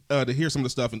 to hear some of the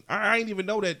stuff, and I didn't even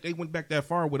know that they went back that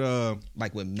far with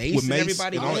like with Mace, with and Mace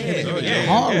everybody. and all that. Yeah. Yeah.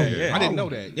 Harlem. Yeah. I didn't know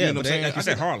that. Yeah, you know but what I'm saying? like you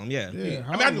said, Harlem. Yeah. Yeah,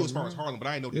 I mean, I knew as far man. as Harlem, but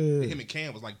I didn't know Yeah. that him and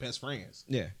Cam was like best friends.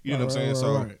 Yeah. You know what I'm saying?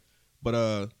 So Right.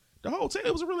 But the whole thing,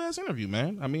 it was a real ass interview,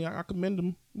 man. I mean, I commend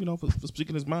him, for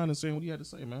speaking his mind and saying what he had to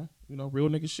say, man. Real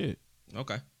nigga shit.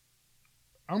 Okay.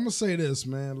 I'm gonna say this,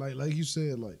 man. Like you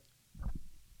said, like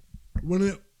when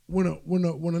a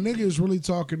nigga is really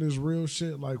talking this real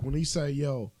shit, like when he say,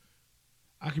 "Yo,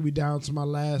 I can be down to my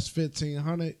last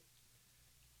 1,500,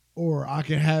 or I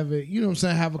can have it," you know what I'm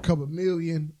saying, have a couple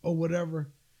million or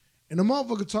whatever, and the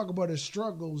motherfucker talk about his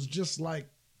struggles, just like,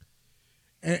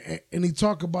 and he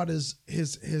talk about his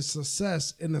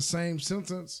success in the same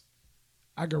sentence.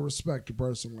 I can respect a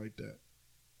person like that.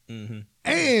 Mm-hmm.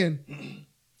 And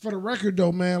for the record,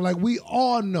 though, man, like we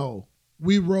all know,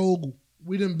 we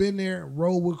done been there,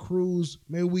 rode with crews,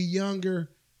 maybe we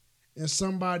younger, and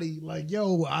somebody like,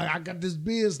 yo, I got this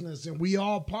business, and we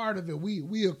all part of it.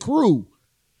 We a crew.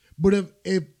 But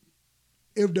if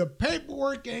the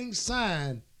paperwork ain't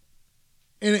signed,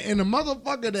 and the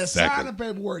motherfucker that signed the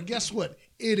paperwork, guess what?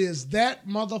 It is that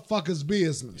motherfucker's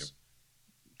business.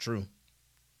 Yep. True.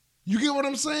 You get what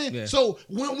I'm saying? Yeah. So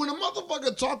when a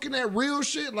motherfucker talking that real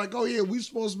shit, like, oh yeah, I was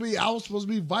supposed to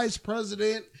be vice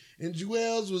president, and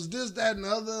Jewels was this, that, and the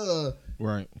other.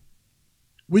 Right.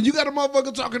 When you got a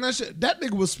motherfucker talking that shit, that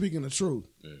nigga was speaking the truth.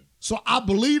 Yeah. So I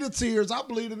believe the tears. I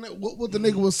believe in what the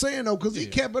nigga was saying though, because he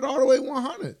kept it all the way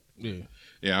 100. Yeah.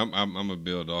 Yeah, I'm gonna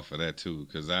build off of that too,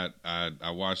 because I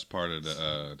watched part of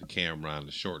the Cameron,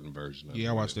 the shortened version of it.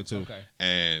 Yeah, I watched it too. Okay.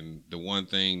 And the one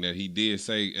thing that he did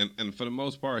say, and for the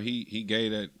most part, he gave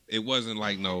that. It wasn't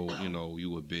like, no,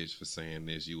 you a bitch for saying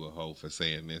this, you a hoe for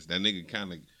saying this. That nigga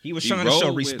kind of he was trying to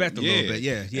show respect a little bit.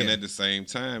 Yeah. And at the same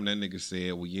time, that nigga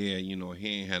said, well, yeah, he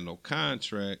ain't had no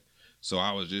contract, so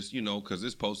I was just, because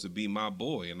it's supposed to be my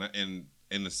boy. And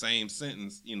in the same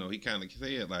sentence, he kind of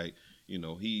said like,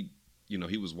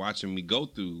 he was watching me go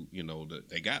through,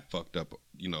 they got fucked up,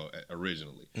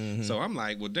 originally. Mm-hmm. So I'm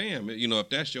like, well, damn, if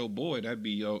that's your boy, that'd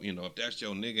be your, if that's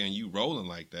your nigga and you rolling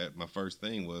like that, my first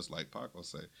thing was, like Paco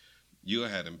said, you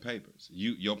had them papers.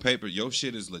 Your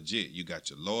shit is legit. You got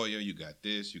your lawyer, you got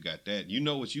this, you got that. You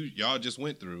know what y'all just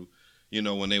went through,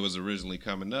 when they was originally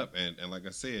coming up. And like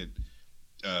I said,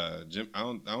 Jim, I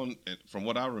don't. From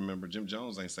what I remember, Jim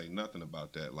Jones ain't say nothing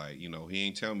about that. Like, he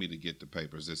ain't tell me to get the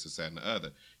papers, this, that, and the other.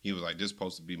 He was like, this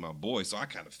supposed to be my boy. So I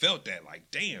kind of felt that, like,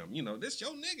 damn, this your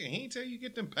nigga. He ain't tell you to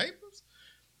get them papers.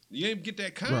 You ain't get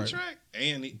that contract. Right.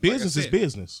 And business is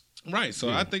business. Right. So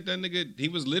I think that nigga, he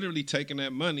was literally taking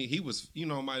that money. He was,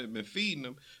 might have been feeding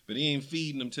them, but he ain't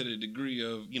feeding them to the degree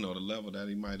of, the level that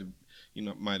he might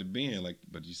have been. Like,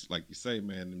 but like you say,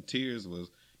 man, them tears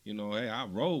was. Hey, I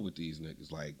roll with these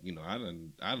niggas. Like,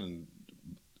 I done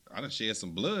shed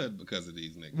some blood because of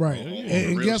these niggas. Right.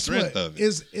 And guess what?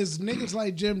 Is niggas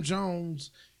like Jim Jones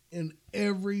in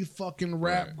every fucking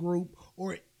rap group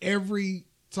or every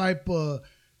type of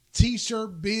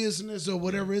t-shirt business or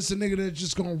whatever. It's a nigga that's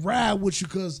just gonna ride with you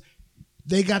because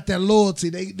they got that loyalty.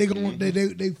 They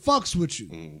fucks with you.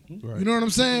 Mm-hmm. Right. You know what I'm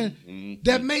saying? Mm-hmm.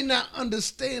 That may not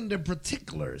understand the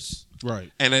particulars.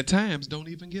 Right. And at times don't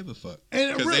even give a fuck.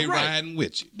 Because they riding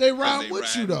with you. They riding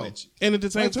with you though. And at the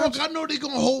same time, fuck, I know they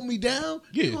gonna hold me down.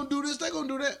 Yeah. They gonna do this, they gonna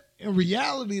do that. In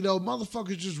reality though,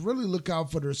 motherfuckers just really look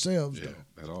out for themselves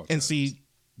though. And see,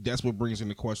 that's what brings in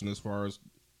the question as far as,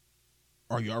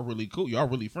 are y'all really cool? Y'all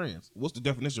really friends? What's the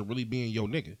definition of really being your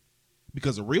nigga?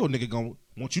 Because a real nigga gonna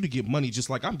want you to get money just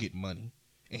like I'm getting money.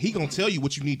 And he gonna tell you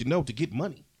what you need to know to get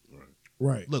money.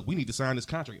 Right. Look, we need to sign this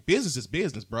contract. Business is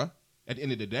business, bruh. At the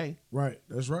end of the day. Right.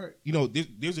 That's right.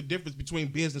 There's a difference between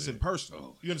business and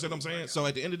personal. You understand what I'm saying? So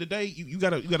at the end of the day, you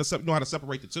gotta know how to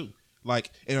separate the two.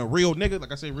 Like, and a real nigga,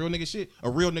 like I say, real nigga shit, a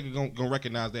real nigga gonna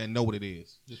recognize that and know what it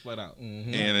is. Just flat out.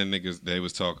 Mm-hmm. And then niggas,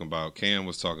 Cam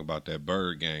was talking about that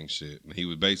Bird Gang shit. And he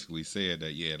was basically said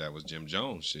that, that was Jim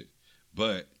Jones shit.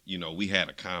 But, we had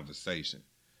a conversation.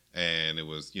 And it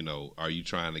was, are you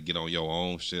trying to get on your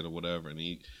own shit or whatever? And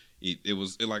it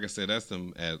was, like I said, that's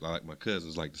some, as like my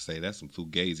cousins like to say, that's some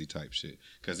Fugazi type shit.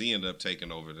 Because he ended up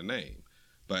taking over the name.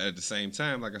 But at the same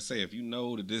time, like I say, if you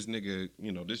know that this nigga,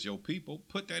 this your people,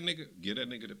 get that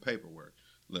nigga the paperwork.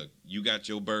 Look, you got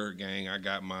your Bird Gang, I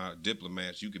got my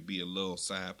Diplomats, you could be a little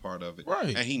side part of it.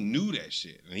 Right. And he knew that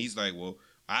shit. And he's like, well,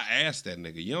 I asked that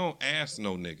nigga. You don't ask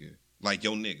no nigga, like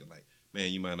your nigga, like,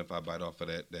 man, you mind if I bite off of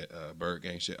that Bird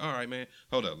Gang shit? All right, man,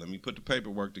 hold up, let me put the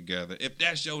paperwork together. If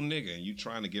that's your nigga and you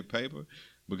trying to get paper,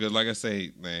 because like I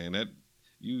say, man, that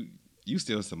you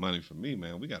steal some money from me,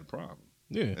 man, we got a problem.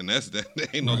 Yeah. And that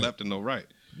ain't no left and no right.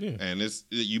 Yeah. And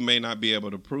you may not be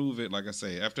able to prove it. Like I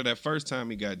say, after that first time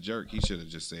he got jerked, he should have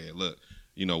just said, look,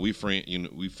 we friend,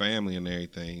 we family and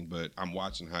everything, but I'm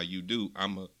watching how you do.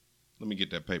 Let me get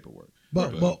that paperwork.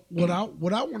 But what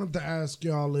I wanted to ask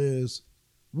y'all is,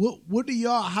 what do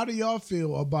y'all? How do y'all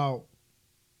feel about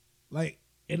like?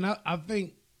 And I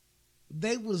think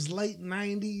they was late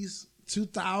 90s,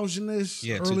 2000ish,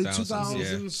 Yeah, early 2000s,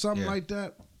 2000s, yeah. something Yeah. like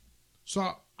that. So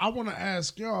I want to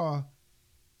ask y'all,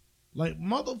 like,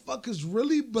 motherfuckers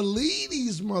really believe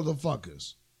these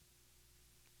motherfuckers?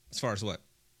 As far as what?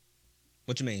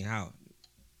 What you mean? How?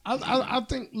 I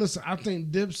think. Listen, I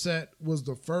think Dipset was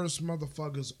the first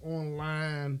motherfuckers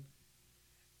online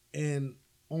and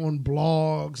on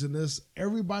blogs and this.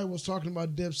 Everybody was talking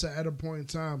about Dipset at a point in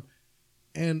time,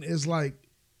 and it's like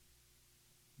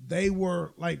they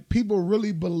were like people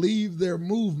really believed their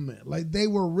movement. Like they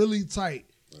were really tight.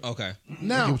 Okay.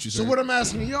 Now, what you're so saying. what I'm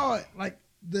asking y'all, like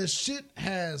the shit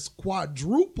has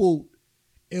quadrupled,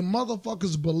 and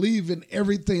motherfuckers believe in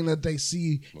everything that they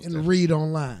see Most and definitely. read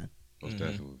online. Most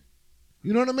definitely.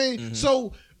 You know what I mean?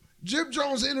 So Jim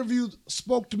Jones' interview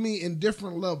spoke to me in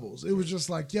different levels. It was just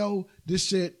like, yo, this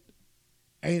shit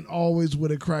ain't always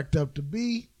what it cracked up to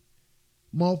be.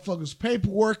 Motherfuckers'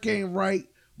 paperwork ain't right.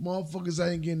 Motherfuckers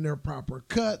ain't getting their proper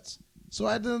cuts. So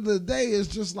at the end of the day, it's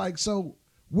just like, so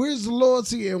where's the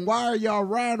loyalty and why are y'all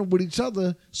riding with each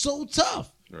other so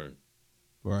tough? Right.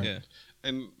 Right. Yeah.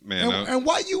 And man, And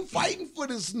why you fighting for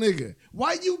this nigga?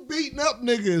 Why you beating up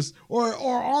niggas or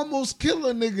almost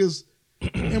killing niggas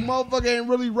and motherfucker ain't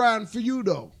really riding for you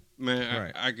though? man,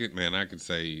 Right. I could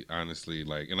say honestly,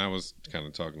 like, and I was kind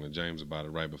of talking to James about it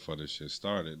right before this shit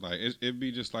started. Like, it'd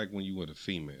be just like when you with a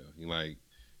female. You like,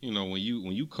 you know, when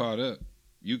you caught up,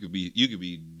 you could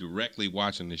be directly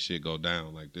watching this shit go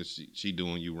down. Like this, she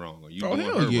doing you wrong, or you doing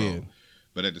hell her yeah. wrong.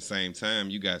 But at the same time,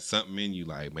 you got something in you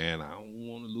like, man, I don't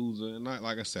want to lose her. And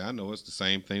like I said, I know it's the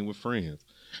same thing with friends.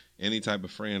 Any type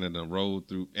of friend that done rolled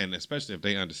through, and especially if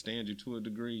they understand you to a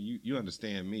degree, you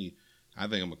understand me. I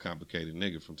think I'm a complicated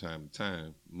nigga from time to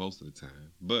time, most of the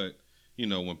time. But, you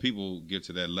know, when people get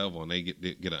to that level and they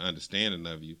get an understanding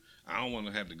of you, I don't want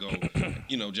to have to go,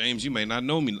 you know, James, you may not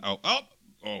know me.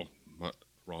 My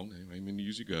wrong name. I ain't mean to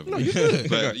use your government. No, you good.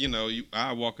 But, you know,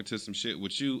 I walk into some shit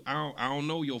with you. I don't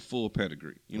know your full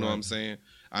pedigree. You know what I'm saying?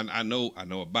 I know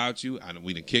about you. I know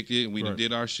we done kicked it and we done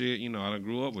did our shit. You know, I done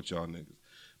grew up with y'all niggas.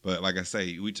 But like I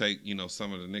say, we take, you know,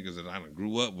 some of the niggas that I done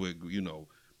grew up with, you know,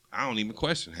 I don't even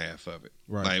question half of it.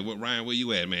 Right. Like, what Ryan, where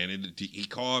you at, man? He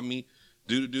called me,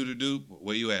 do,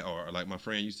 where you at? Or like my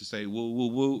friend used to say, woo, woo,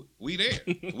 woo. We there.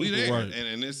 We there. Right.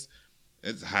 And it's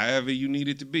however you need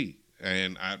it to be.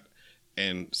 And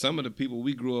some of the people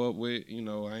we grew up with, you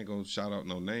know, I ain't gonna shout out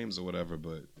no names or whatever,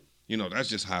 but you know, that's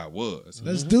just how it was.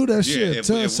 Let's do that Yeah, shit.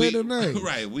 Say we, the name.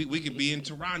 Right. We could be in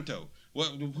Toronto. What?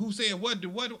 Who said what?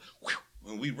 What?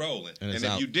 When we rolling, And and it's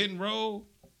if out. you didn't roll,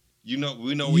 you know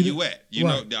we know where you at. You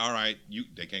Right. know, all right,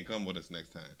 they can't come with us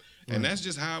next time. And that's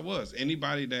just how it was.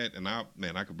 Anybody that, and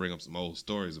I could bring up some old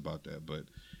stories about that, but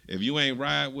if you ain't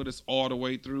ride with us all the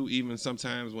way through, even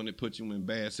sometimes when it puts you in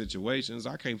bad situations,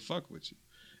 I can't fuck with you.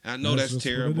 And I know That's that's just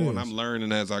what it terrible, and is. I'm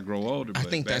learning as I grow older. I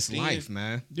But think back that's then, life,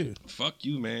 man. Yeah. Fuck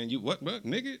you, man. You what,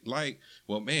 nigga? Like,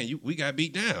 well, man, we got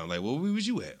beat down. Like, well, where was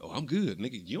you at? Oh, I'm good,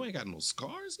 nigga. You ain't got no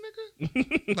scars,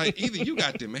 nigga. Like, either you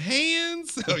got them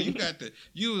hands, or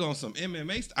you was on some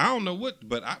MMA. I don't know what,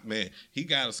 but he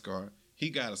got a scar.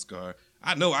 He got a scar.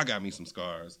 I know I got me some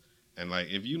scars. And like,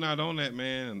 if you're not on that,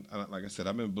 man, like I said,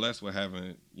 I've been blessed with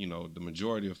having, you know, the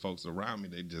majority of folks around me.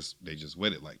 They just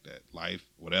with it like that. Life,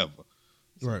 whatever.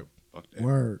 So, Right. Fuck that.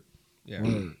 Word. Yeah.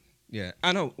 Word. Yeah,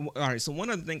 I know. All right. So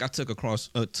one of the things I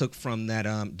took from that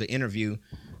the interview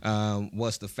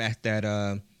was the fact that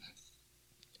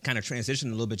kind of transitioned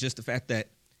a little bit. Just the fact that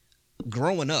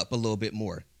growing up a little bit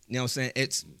more. You know what I'm saying?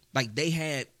 It's like they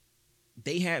had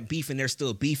beef and they're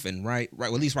still beefing, right? Right.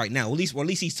 Well, at least right now. At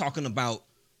least he's talking about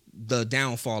the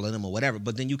downfall of them or whatever.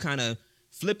 But then you kind of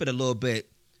flip it a little bit.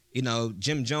 You know,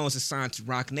 Jim Jones is signed to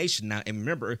Rock Nation now, and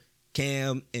remember,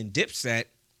 Cam and Dipset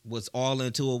was all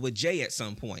into it with Jay at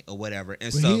some point or whatever.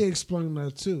 And But so he explained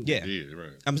that too. yeah, Yeah,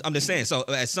 right. I'm just saying. So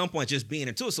at some point, just being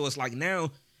into it. So it's like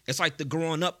now, it's like the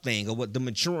growing up thing or what the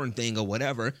maturing thing or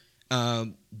whatever.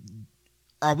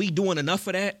 Are we doing enough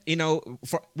of that? You know,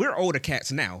 we're older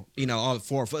cats now. You know, all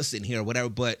four of us sitting here or whatever.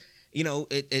 But you know,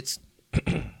 it's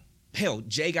hell.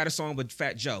 Jay got a song with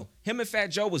Fat Joe. Him and Fat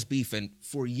Joe was beefing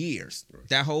for years. Right.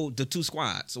 The two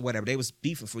squads or whatever, they was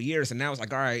beefing for years. And now it's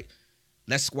like, all right,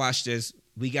 let's squash this.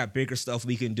 We got bigger stuff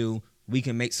we can do. We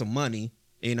can make some money.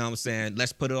 You know what I'm saying?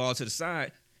 Let's put it all to the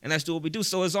side and let's do what we do.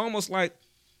 So it's almost like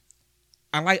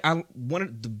one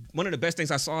of the best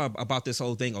things I saw about this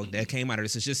whole thing that came out of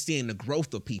this is just seeing the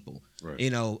growth of people. Right. You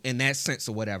know, in that sense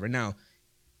or whatever. Now,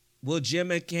 will Jim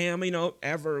and Cam, you know,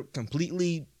 ever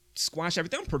completely squash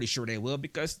everything? I'm pretty sure they will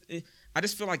because I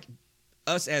just feel like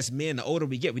us as men, the older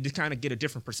we get, we just kind of get a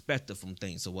different perspective from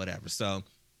things or whatever. So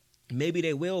maybe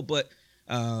they will, but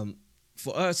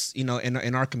for us, you know,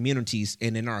 in our communities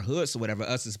and in our hoods or whatever,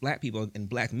 us as black people and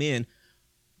black men,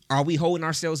 are we holding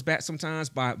ourselves back sometimes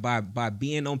by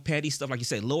being on petty stuff, like you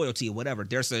say, loyalty or whatever?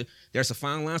 There's a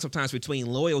fine line sometimes between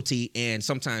loyalty and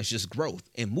sometimes just growth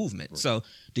and movement. Right. So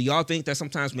do y'all think that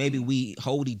sometimes maybe we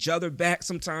hold each other back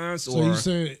sometimes? So you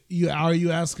say are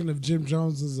you asking if Jim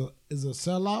Jones is a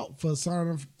sellout for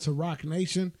signing to Rock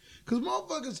Nation? Because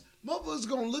motherfuckers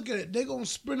gonna look at it, they gonna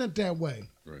spin it that way.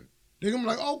 Right. They're gonna be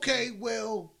like, okay,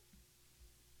 well,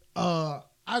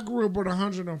 I grew up on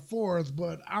 104th,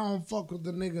 but I don't fuck with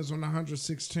the niggas on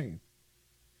 116th.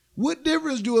 What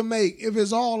difference do it make if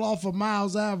it's all off of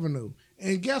Miles Avenue?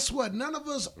 And guess what? None of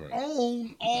us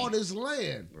own all this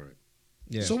land. Right.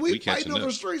 Yeah. So we fighting over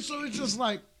the street. So it's just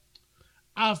like,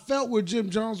 I felt what Jim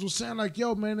Jones was saying, like,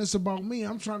 yo, man, it's about me.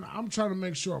 I'm trying to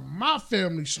make sure my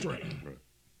family's straight. Right.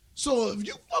 So if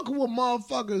you fucking with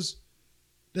motherfuckers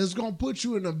that's gonna put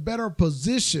you in a better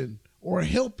position or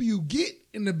help you get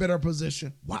in a better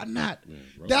position, why not? Man,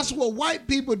 that's what white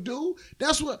people do.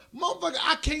 That's what, motherfucker,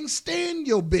 I can't stand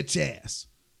your bitch ass.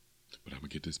 But I'm going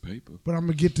to get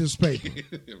this paper.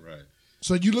 Right.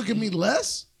 So you look at me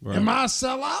less? Right. Am I a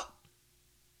sellout?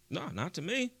 No, not to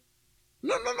me.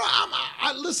 No.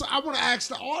 Listen, I want to ask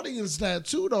the audience that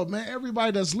too, though, man.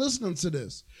 Everybody that's listening to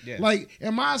this. Yeah. Like,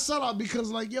 am I a sellout?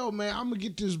 Because, like, yo, man, I'm going to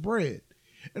get this bread.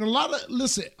 And a lot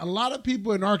of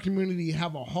people in our community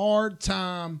have a hard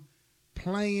time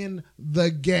playing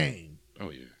the game. Oh,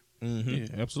 yeah. Mm-hmm.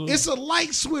 Yeah, absolutely. It's a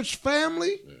light switch,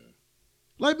 family. Yeah.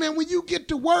 Like, man, when you get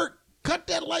to work, cut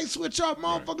that light switch off.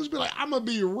 Motherfuckers be like, I'm going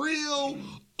to be real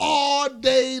all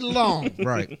day long.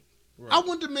 Right. I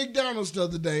went to McDonald's the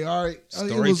other day, all right?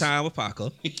 Story time with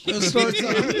Paco. Story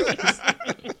time.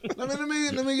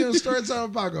 let me get a story time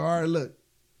with Paco. All right, look.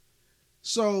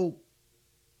 So,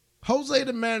 Jose,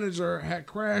 the manager, had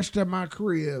crashed at my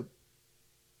crib.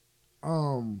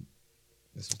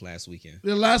 This was last weekend.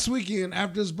 The last weekend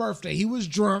after his birthday. He was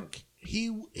drunk.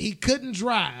 He couldn't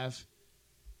drive,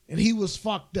 and he was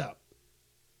fucked up.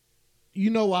 You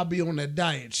know I be on that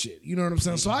diet shit. You know what I'm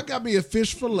saying? So I got me a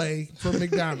fish fillet from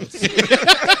McDonald's.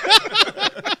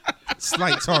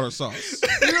 Slight tartar sauce.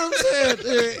 You know what I'm saying?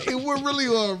 It wasn't really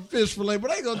a fish fillet,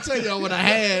 but I ain't gonna tell y'all what I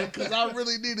had because I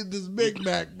really needed this Big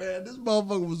Mac, man. This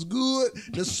motherfucker was good.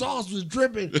 The sauce was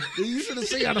dripping. You should have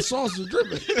seen how the sauce was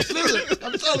dripping. Listen,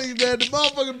 I'm telling you, man, the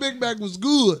motherfucking Big Mac was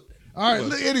good. All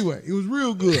right, anyway, it was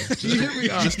real good. You hear me?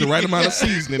 Just the right amount of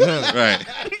seasoning, huh? Right.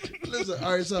 Listen,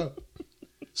 all right,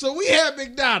 so we had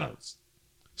McDonald's.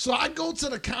 So I go to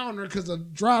the counter because the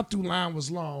drive-thru line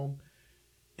was long,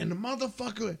 and the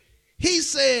motherfucker, he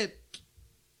said,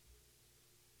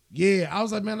 yeah. I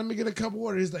was like, man, let me get a cup of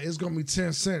water. He's like, it's going to be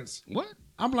 10 cents. What?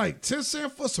 I'm like, 10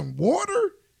 cents for some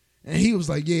water? And he was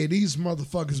like, yeah, these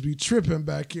motherfuckers be tripping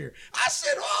back here. I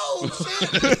said, oh,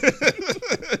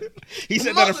 shit. He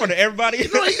said that in front of everybody?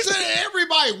 You know, he said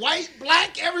everybody, white,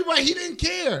 black, everybody. He didn't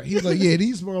care. He's like, yeah,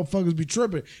 these motherfuckers be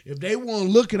tripping. If they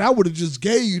weren't looking, I would have just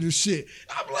gave you the shit.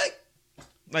 I'm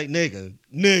like,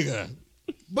 nigga.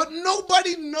 But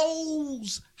nobody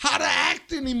knows how to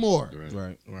act anymore.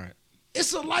 Right.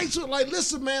 It's a light switch. Like,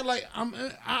 listen, man. Like,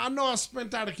 I know I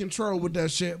spent out of control with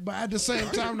that shit, but at the same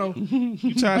time, though,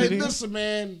 hey, listen,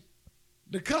 man.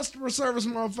 The customer service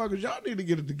motherfuckers, y'all need to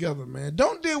get it together, man.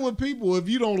 Don't deal with people if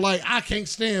you don't like. I can't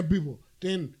stand people.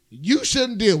 Then you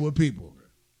shouldn't deal with people.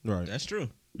 Right. That's true.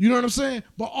 You know what I'm saying?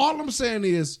 But all I'm saying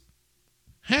is,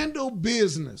 handle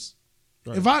business.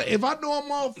 Right. If I know a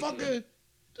motherfucker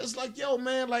that's like, yo,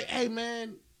 man, like, hey,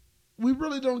 man, we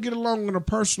really don't get along on a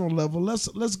personal level. Let's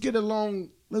get along.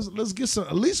 Let's get some.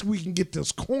 At least we can get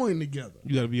this coin together.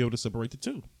 You got to be able to separate the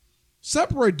two.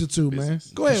 Separate the two, man.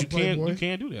 Go ahead, Playboy. You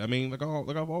can't do that. I mean, like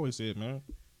I've always said, man,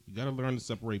 you got to learn to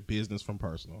separate business from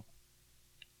personal.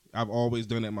 I've always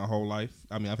done that my whole life.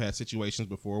 I mean, I've had situations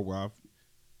before where I've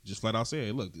just flat out said,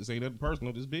 hey, look, this ain't nothing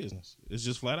personal. This business. It's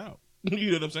just flat out.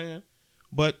 You know what I'm saying?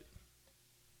 But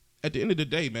at the end of the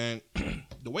day, man,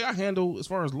 the way I handle as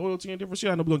far as loyalty and different shit,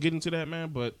 I know we're going to get into that, man,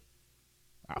 but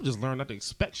I've just learned not to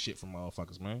expect shit from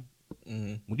motherfuckers, man.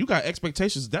 Mm-hmm. When you got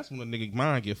expectations, that's when the nigga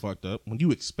mind get fucked up. When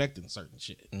you expecting certain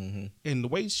shit, and the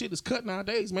way shit is cut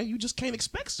nowadays, man, you just can't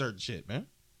expect certain shit, man.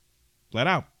 Flat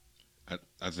out.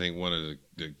 I think one of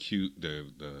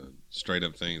the straight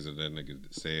up things that nigga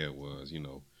said was, you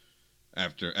know,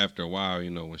 after a while, you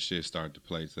know, when shit started to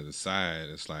play to the side,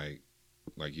 it's like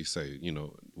you say, you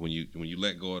know, when you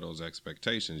let go of those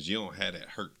expectations, you don't have that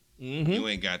hurt. Mm-hmm. You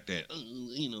ain't got that,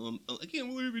 you know, I can't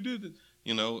believe you did it.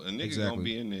 You know, a nigga gonna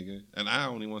be a nigga. And I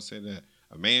only want to say that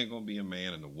A man gonna be a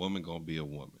man, and a woman gonna be a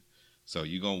woman. So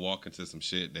you gonna walk into some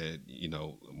shit that, you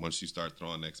know, once you start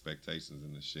throwing expectations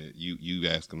in the shit, you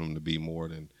asking them to be more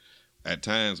than at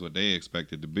times what they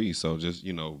expected to be. So just,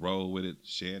 you know, roll with it,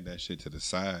 shed that shit to the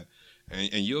side,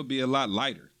 and you'll be a lot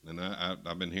lighter. And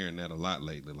I've been hearing that a lot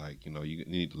lately. Like, you know, you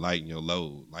need to lighten your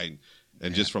load,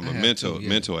 and just from a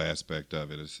mental aspect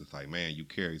of it, it's just like, man, you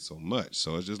carry so much.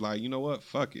 So it's just like, you know what,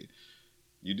 fuck it.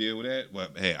 You deal with that? Well,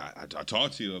 hey, I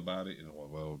talked to you about it.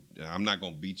 Well, I'm not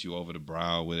going to beat you over the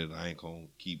brow with it. I ain't going to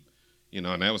keep, you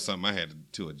know, and that was something I had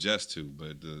to adjust to.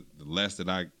 But the less that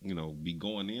I, you know, be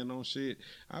going in on shit,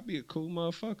 I'll be a cool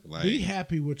motherfucker. Like, be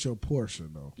happy with your portion,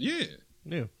 though. Yeah.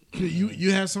 Yeah.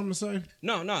 You had something to say?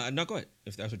 No, go ahead.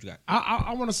 If that's what you got.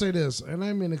 I want to say this, and I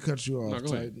didn't mean to cut you off. No,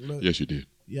 go ahead. Look, Yes, you did.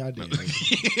 yeah, I did.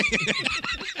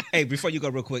 Hey, before you go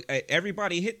real quick, hey,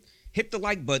 everybody hit the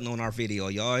like button on our video,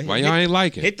 y'all. Why y'all ain't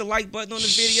like it? Hit the like button on the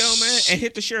video, man, and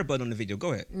hit the share button on the video.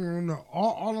 Go ahead. No,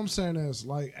 all I'm saying is,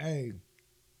 like, hey,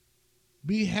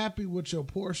 be happy with your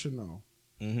portion, though.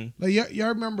 Mm-hmm. Like, y'all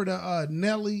remember the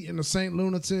Nelly and the Saint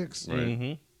Lunatics? Right.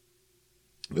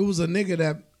 Mm-hmm. It was a nigga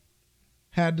that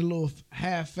had the little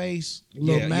half face,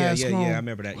 little mask on. Yeah, I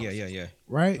remember that. Yeah.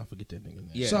 Right? I forget that nigga.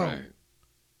 Yeah. So, Right.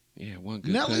 Yeah, one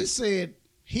good Nelly cut. said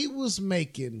he was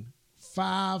making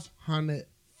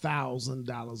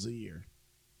 $500,000 a year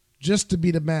just to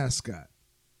be the mascot.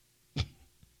 A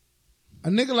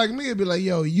nigga like me would be like,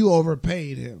 yo, you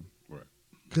overpaid him. Right.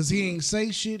 Because he ain't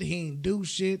say shit, he ain't do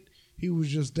shit. He was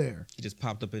just there. He just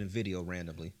popped up in a video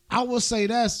randomly. I would say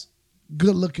that's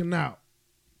good looking out.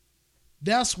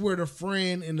 That's where the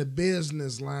friend and the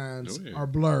business lines are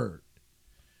blurred.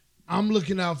 I'm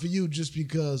looking out for you just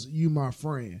because you my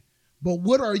friend. But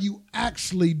what are you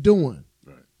actually doing?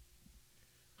 Right.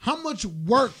 How much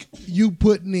work you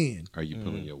putting in? Are you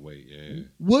pulling your weight? Yeah.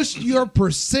 What's your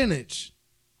percentage?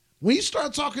 When you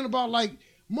start talking about like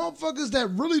motherfuckers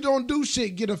that really don't do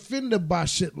shit get offended by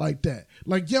shit like that.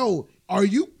 Like, yo, are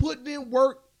you putting in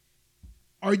work?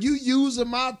 Are you using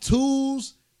my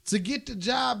tools to get the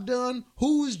job done?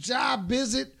 Whose job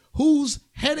is it? Whose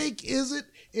headache is it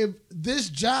if this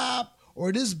job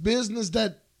or this business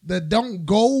that don't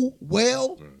go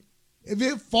well, Right. if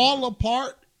it fall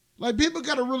apart? Like, people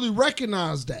got to really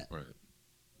recognize that. Right.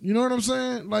 You know what I'm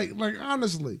saying? Like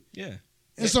honestly. Yeah.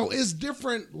 And so it's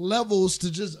different levels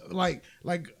to just like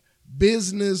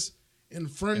business and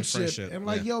friendship. And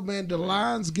like, yeah. yo, man, the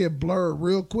lines get blurred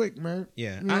real quick, man.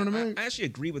 Yeah. You know what I mean? I actually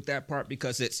agree with that part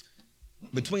because it's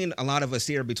between a lot of us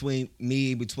here, between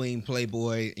me, between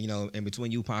Playboy, you know, and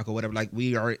between you, Pac, or whatever. Like,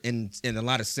 we are in a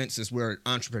lot of senses, we're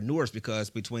entrepreneurs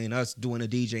because between us doing a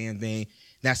DJing thing,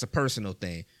 that's a personal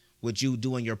thing. With you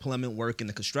doing your plumbing work and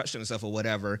the construction and stuff or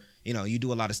whatever, you know, you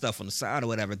do a lot of stuff on the side or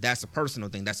whatever, that's a personal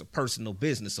thing. That's a personal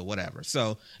business or whatever.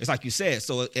 So it's like you said.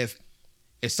 So if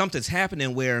something's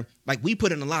happening where, like, we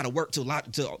put in a lot of work to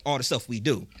all the stuff we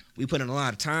do. We put in a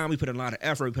lot of time, we put in a lot of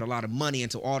effort, we put a lot of money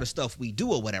into all the stuff we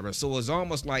do or whatever. So it's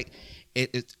almost like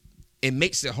it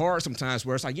makes it hard sometimes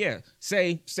where it's like, yeah,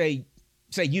 say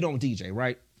you don't DJ,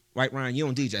 right? Right, Ryan, you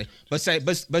don't DJ. But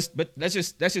let's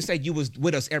just say you was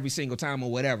with us every single time or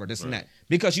whatever, this and that.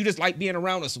 Because you just like being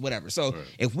around us or whatever. So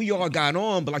if we all got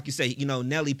on, but like you say, you know,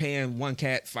 Nelly paying one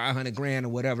cat $500,000 or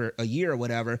whatever a year or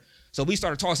whatever. So we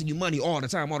started tossing you money all the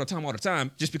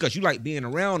time, just because you like being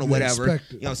around or whatever.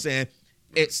 You know what I'm saying?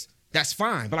 That's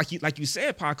fine. But like you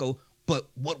said, Paco, but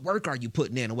what work are you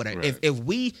putting in or whatever? Right. If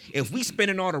we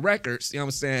spinning all the records, you know what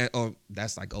I'm saying? Or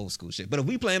that's like old school shit. But if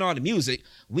we playing all the music,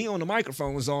 we on the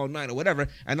microphones all night or whatever,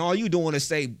 and all you doing is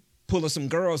say pulling some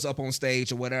girls up on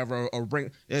stage or whatever, or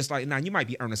bring, it's like, now you might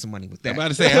be earning some money with that. I'm about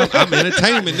to say, I'm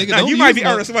entertainment, nigga. Now, you might be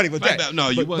earning some money with that. No,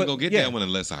 you wasn't but, going to get yeah. that one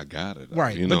unless I got it.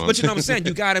 Right. You know but you know what I'm saying?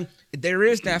 You got him. There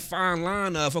is that fine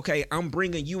line of, okay, I'm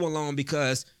bringing you along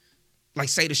because, like,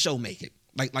 say the show make it.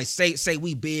 Like say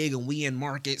we big and we in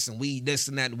markets and we this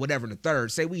and that and whatever and the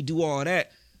third. Say we do all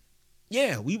that.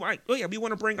 Yeah, we want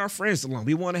to bring our friends along.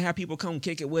 We want to have people come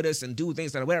kick it with us and do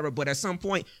things that whatever. But at some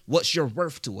point, what's your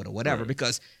worth to it or whatever? Right.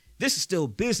 Because this is still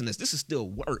business. This is still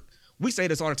work. We say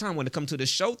this all the time when it comes to this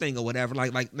show thing or whatever.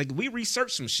 Like we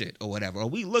research some shit or whatever, or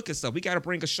we look at stuff. We got to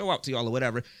bring a show out to y'all or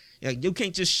whatever. You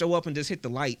can't just show up and just hit the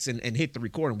lights and hit the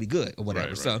record and we good or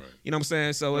whatever. Right. You know what I'm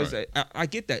saying? So I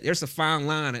get that. There's a fine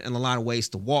line in a lot of ways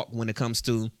to walk when it comes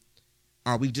to,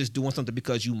 are we just doing something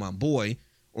because you my boy,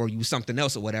 or you something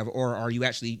else or whatever, or are you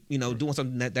actually, you know, doing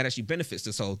something that actually benefits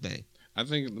this whole thing? I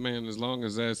think, man, as long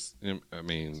as that's, I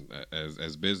mean,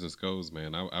 as business goes,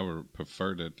 man, I would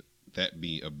prefer that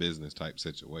be a business type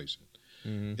situation.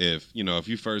 Mm-hmm. If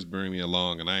you first bring me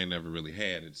along, and I ain't never really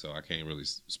had it, so I can't really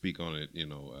speak on it,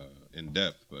 in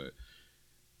depth. But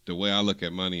the way I look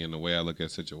at money and the way I look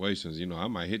at situations, you know, I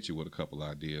might hit you with a couple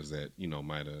ideas that, you know,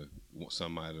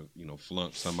 some might have, you know,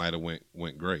 flunked, some might have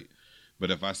went great.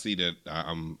 But if I see that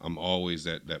I'm always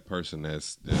that person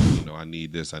that, you know, I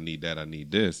need this, I need that, I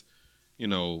need this, you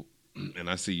know, and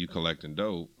I see you collecting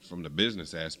dough from the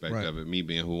business aspect of it, me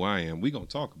being who I am, we gonna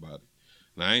talk about it.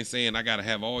 Now I ain't saying I gotta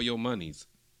have all your monies,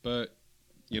 but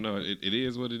you know, it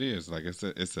is what it is. Like I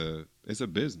said, it's a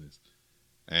business.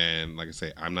 And like I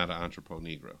say, I'm not an entrepreneur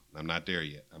Negro. I'm not there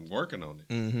yet. I'm working on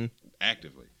it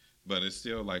actively. But it's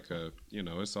still like you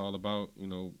know, it's all about, you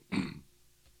know,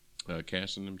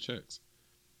 cashing them checks.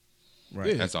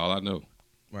 Right. Yeah. That's all I know.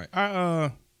 Right.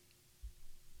 I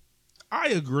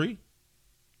agree,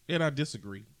 and I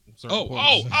disagree.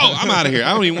 Oh! I'm out of here.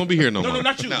 I don't even want to be here no more. No,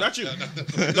 not you. Not you.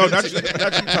 No, not you,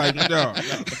 Titan. No.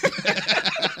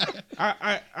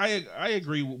 I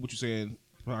agree with what you're saying,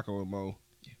 Paco and Mo.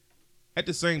 At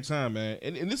the same time, man,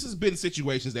 and this has been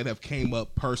situations that have came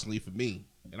up personally for me,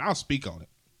 and I'll speak on it.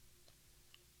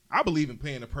 I believe in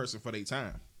paying a person for their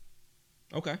time.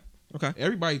 Okay.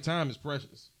 Everybody's time is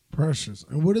precious. Precious.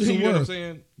 And what is You it know what I'm worth?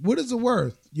 saying? What is it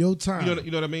worth? Your time.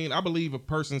 You know what I mean? I believe a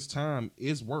person's time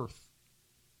is worth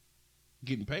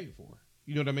getting paid for.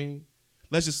 You know what I mean?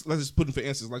 Let's just put it for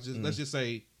instance. Let's just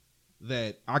say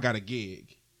that I got a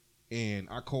gig, and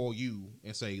I call you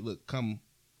and say, "Look, come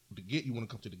to get. You want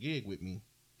to come to the gig with me?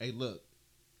 Hey, look,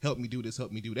 help me do this,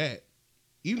 help me do that."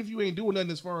 Even if you ain't doing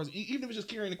nothing as far as, even if it's just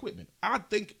carrying equipment, I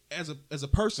think as a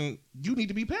person, you need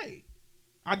to be paid.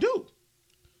 I do.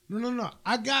 No.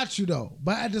 I got you though.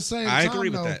 But at the same time, I agree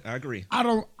with though, that. I agree. I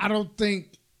don't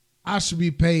think I should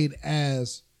be paid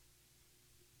as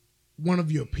one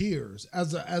of your peers,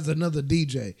 as another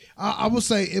DJ. I would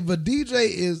say if a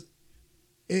DJ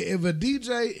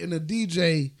and a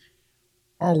DJ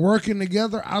are working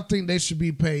together, I think they should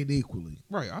be paid equally.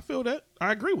 Right. I feel that.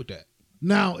 I agree with that.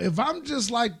 Now, if I'm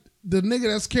just like the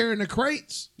nigga that's carrying the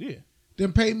crates, Yeah.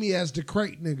 then pay me as the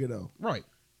crate nigga though. Right.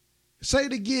 Say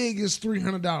the gig is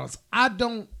 $300. I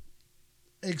don't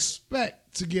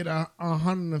expect to get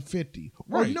 $150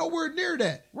 or Right. nowhere near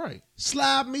that. Right.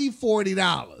 Slide me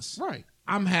 $40. Right.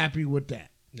 I'm happy with that.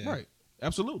 Yeah. Right.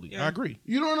 Absolutely. Yeah. I agree.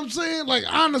 You know what I'm saying? Like,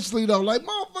 honestly though, like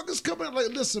motherfuckers come in, like,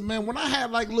 listen, man, when I had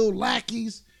like little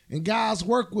lackeys and guys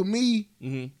work with me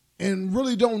and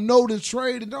really don't know the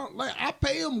trade and don't, like, I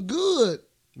pay them good.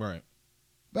 Right.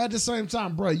 But at the same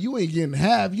time, bro, you ain't getting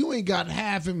half. You ain't got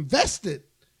half invested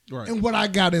Right. in what I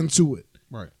got into it.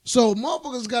 Right. So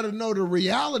motherfuckers got to know the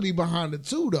reality behind it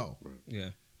too, though. Yeah.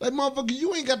 Like, motherfucker,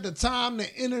 you ain't got the time,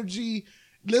 the energy.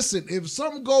 Listen, if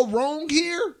something go wrong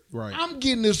here, Right. I'm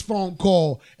getting this phone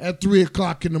call at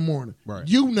 3:00 in the morning. Right.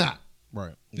 You not.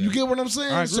 Right. You get what I'm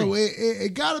saying? I agree. So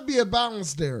it got to be a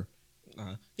balance there.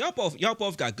 Y'all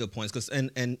both got good points, cause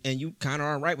and you kind of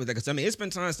are right with that. Cause I mean, it's been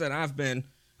times that I've been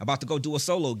about to go do a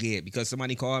solo gig because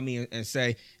somebody called me and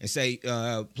say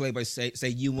Playboy say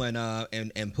you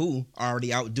and Pooh are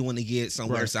already out doing the gig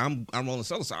somewhere. Right. So I'm rolling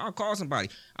solo. So I'll call somebody.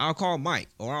 I'll call Mike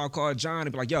or I'll call John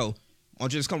and be like, yo, why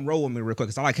don't you just come roll with me real quick?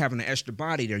 Cause I like having an extra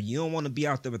body there. You don't want to be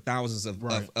out there with thousands of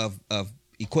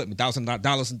equipment, thousands of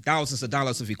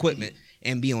dollars of equipment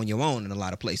and be on your own in a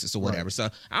lot of places or whatever. Right. So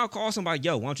I'll call somebody,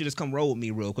 yo, why don't you just come roll with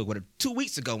me real quick? 2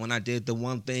 weeks ago when I did the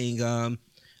one thing, the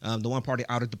one party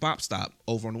out at the Bop Stop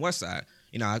over on the west side,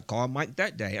 you know, I called Mike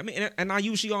that day. I mean, and I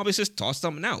usually always just toss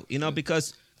something out, you know,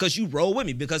 because you roll with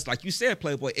me. Because like you said,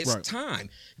 Playboy, it's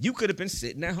time. You could have been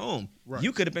sitting at home. Right.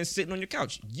 You could have been sitting on your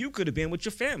couch. You could have been with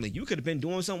your family. You could have been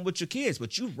doing something with your kids,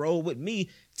 but you roll with me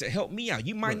to help me out.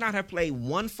 You might not have played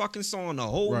one fucking song the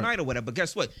whole night or whatever, but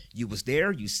guess what? You was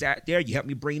there. You sat there. You helped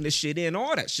me bring this shit in,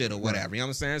 all that shit or whatever. You know what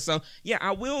I'm saying? So, yeah,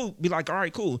 I will be like, all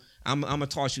right, cool. I'm going to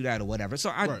toss you that or whatever.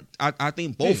 So I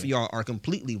think both of y'all are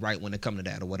completely right when it comes to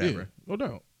that or whatever. Yeah, no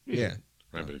doubt. Yeah.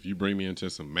 Right, but if you bring me into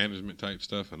some management type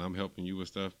stuff and I'm helping you with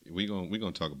stuff, we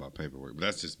gonna talk about paperwork. But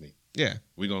that's just me. Yeah,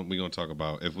 we gonna talk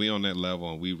about if we on that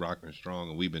level and we rocking strong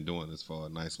and we've been doing this for a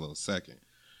nice little second.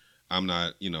 I'm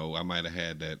not, you know, I might have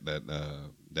had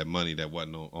that money that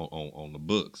wasn't on the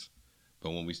books,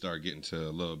 but when we start getting to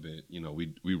a little bit, you know,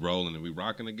 we rolling and we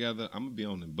rocking together, I'm gonna be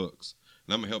on them books.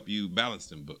 And I'm gonna help you balance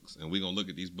them books, and we're gonna look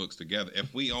at these books together.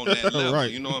 If we on that level,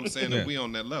 you know what I'm saying? If we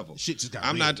on that level, shit just got.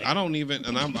 I'm not. I don't even.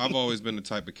 And I've always been the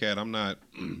type of cat. I'm not.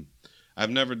 I've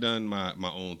never done my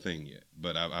own thing yet,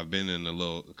 but I've been in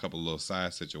a couple of little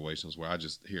side situations where I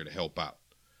just here to help out.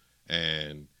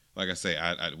 And like I say,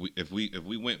 if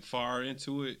we went far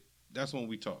into it, that's when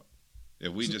we talk.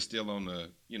 If we just still on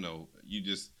the, you know, you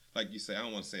just like you say, I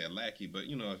don't want to say a lackey, but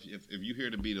you know, if you here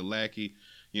to be the lackey,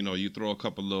 you know, you throw a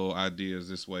couple little ideas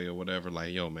this way or whatever,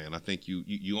 like, yo, man, I think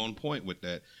you on point with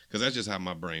that, because that's just how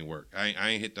my brain work. I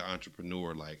ain't hit the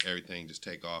entrepreneur, like everything just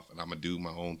take off and I'm gonna do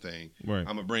my own thing. Right.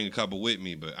 I'm gonna bring a couple with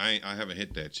me, but I haven't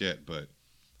hit that yet. But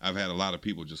I've had a lot of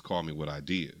people just call me with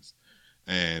ideas,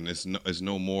 and it's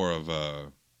no more of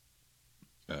a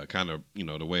kind of, you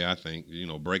know, the way I think, you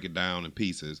know, break it down in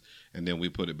pieces and then we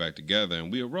put it back together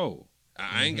and we'll roll.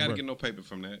 I ain't got to get no paper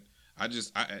from that.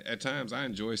 At times I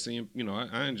enjoy seeing, you know,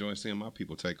 I enjoy seeing my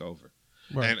people take over.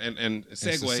 Right. And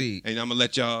segue, and I'm gonna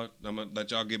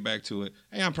let y'all get back to it.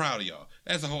 Hey, I'm proud of y'all.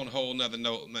 That's a whole nother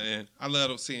note, man. I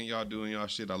love seeing y'all doing y'all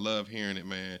shit. I love hearing it,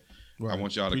 man. Right. I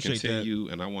want y'all to continue,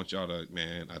 and I want y'all to,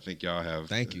 man. I think y'all have.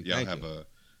 Thank you.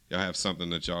 Y'all have something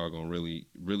that y'all gonna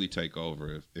really take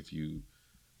over if you,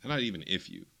 and not even if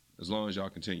you. As long as y'all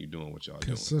continue doing what y'all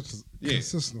doing.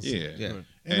 Consistency. Yeah.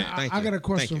 And I got a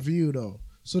question for you though.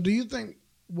 So do you think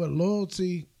with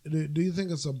loyalty, do you think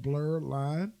it's a blurred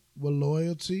line with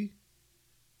loyalty?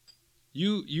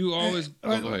 You always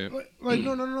go ahead.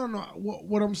 No.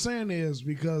 What I'm saying is,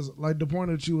 because like the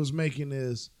point that you was making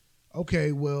is,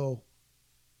 okay, well,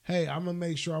 hey, I'm gonna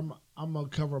make sure I'm gonna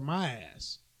cover my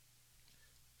ass.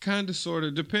 Kind of, sort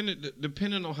of,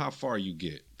 depending on how far you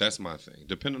get. That's my thing.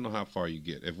 Depending on how far you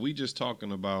get. If we just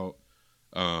talking about,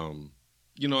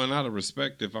 you know, and out of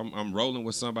respect, if I'm rolling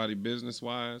with somebody business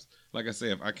wise, like I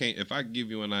say, if I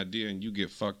give you an idea and you get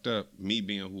fucked up, me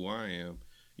being who I am,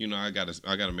 you know, I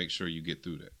gotta make sure you get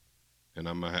through that, and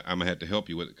I'm gonna have to help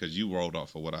you with it because you rolled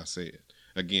off of what I said.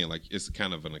 Again, like it's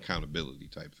kind of an accountability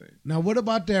type thing. Now, what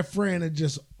about that friend that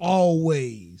just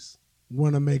always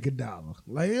want to make $1?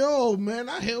 Like, yo, man,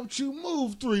 I helped you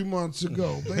move 3 months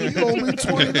ago, man. You owe me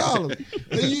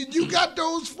 $20. You got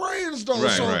those friends though.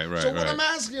 Right, so right. I'm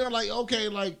asking you, like, okay,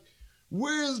 like,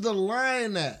 where's the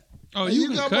line at? Oh, like, you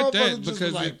can cut that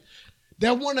because like,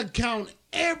 that want to count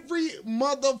every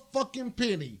motherfucking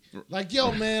penny. Like,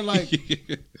 yo, man, like,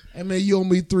 hey, man, you owe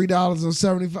me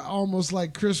 $3.75, almost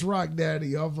like Chris Rock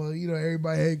daddy off of, you know,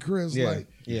 Everybody Hate Chris. Yeah. Like,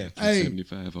 yeah, hey,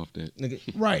 75 off that.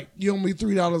 Right, you owe me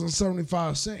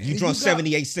 $3.75. You drunk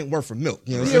 78 cents worth of milk.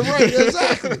 You know what I'm saying? Right,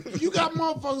 exactly. You got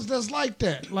motherfuckers that's like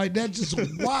that just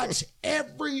watch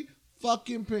every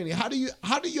fucking penny. How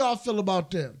do y'all feel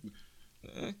about them?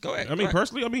 Go ahead. I mean,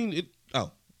 personally, I mean,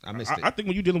 I missed it. I think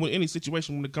when you're dealing with any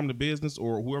situation when it comes to business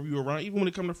or whoever you're around, even when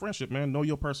it comes to friendship, man, know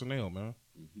your personnel, man.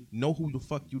 Know who the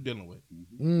fuck you dealing with.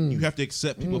 You have to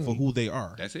accept people for who they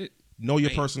are. That's it. Know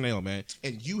your personnel, man.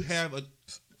 And you have a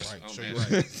right. Show you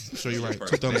right. Show you right.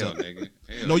 2 thumbs up.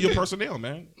 Know your personnel,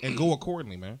 man, and go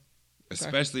accordingly, man.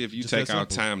 Especially if you Just take that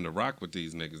out simple. time to rock with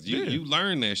these niggas. You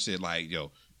learn that shit like,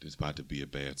 yo, this about to be a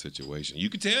bad situation. You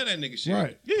can tell that nigga shit.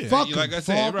 Right. Yeah. Fuck Like him, I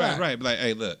said, fall back. right. But like,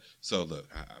 hey, look. So look,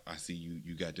 I see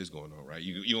you got this going on, right?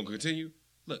 You gonna continue?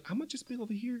 Look, I'm gonna just be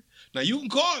over here. Now you can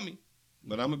call me,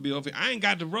 but I'm gonna be over here. I ain't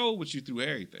got to roll with you through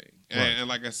everything. And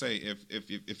like I say,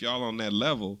 if y'all on that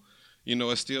level, you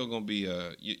know, it's still gonna be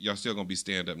y'all still gonna be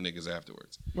stand up niggas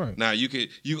afterwards. Right. Now I'm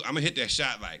gonna hit that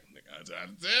shot like, I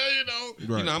tell you,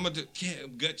 Right. I'm gonna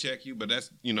gut check you, but that's,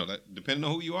 you know, that depending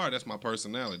on who you are, that's my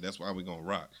personality. That's why we gonna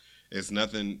rock. It's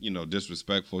nothing, you know,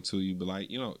 disrespectful to you, but like,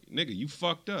 you know, nigga, you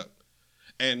fucked up.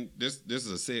 And this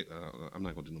is a I'm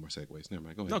not gonna do no more segues. Never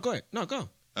mind. Go ahead. No, go ahead. No, go.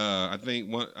 I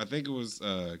think it was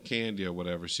Candy or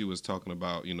whatever. She was talking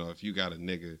about, you know, if you got a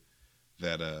nigga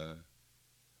that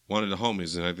one of the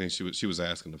homies, and I think she was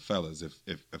asking the fellas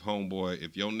if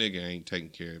your nigga ain't taking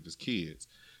care of his kids,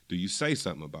 do you say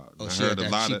something about it? Oh,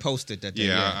 she posted that.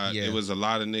 Yeah, it was a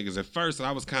lot of niggas. At first,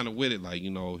 I was kind of with it, like,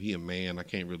 you know, he a man. I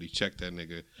can't really check that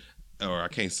nigga, or I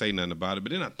can't say nothing about it.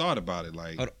 But then I thought about it,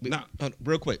 like,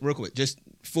 real quick, just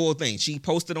full thing. She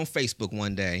posted on Facebook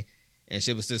one day, and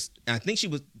she was just,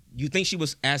 you think she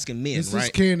was asking men, This right? is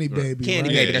Candy Baby. Candy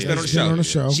right? Baby, that's been on the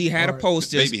show. She had a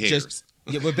post baby hairs.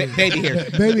 Yeah, but baby hair,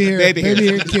 baby hair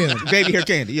Candy. baby hair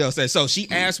Candy. You know what I'm saying? So she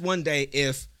asked one day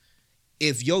if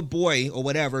your boy or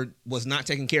whatever was not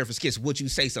taking care of his kids, would you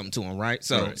say something to him, right?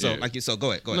 So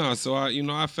go ahead. No, so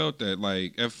I felt that,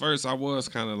 like, at first I was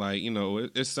kind of like, you know,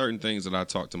 it's certain things that I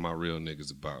talk to my real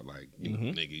niggas about, like, you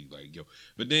know, nigga, like, yo.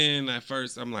 But then at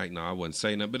first I'm like, no, I wouldn't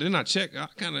say nothing. But then I checked, I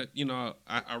kind of, you know,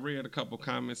 I read a couple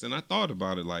comments and I thought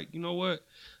about it, like, you know what?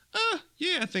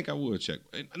 Yeah, I think I would check.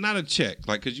 Not a check,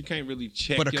 like, because you can't really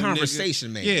check. But a your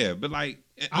conversation, nigga. maybe. Yeah, but like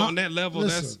on that level,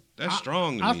 listen, that's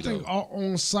strong to I me. think though.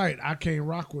 on site, I can't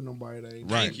rock with nobody that ain't.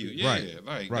 Thank you. Yeah,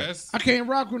 Right. that's. I can't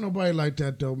rock with nobody like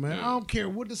that though, man. I don't care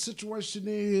what the situation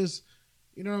is.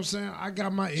 You know what I'm saying? I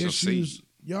got my issues.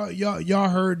 Y'all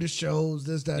heard the shows,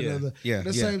 this, that, and the other. Yeah, At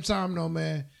the same time, though,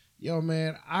 man, yo,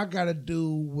 man, I gotta do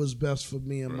what's best for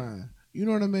me and mine. You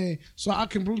know what I mean? So I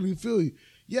completely feel you.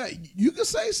 Yeah, you can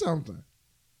say something.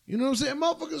 You know what I'm saying?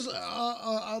 Motherfuckers,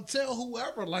 I'll tell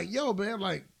whoever, like, yo, man,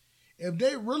 like, if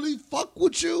they really fuck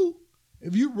with you,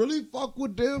 if you really fuck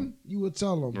with them, you would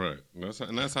tell them. Right.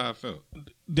 That's how I felt.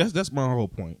 That's my whole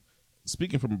point.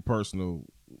 Speaking from a personal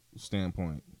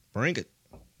standpoint, Bring it.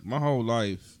 my whole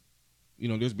life,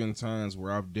 there's been times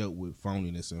where I've dealt with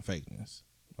phoniness and fakeness.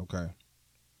 Okay.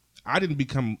 I didn't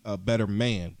become a better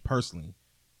man personally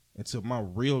until my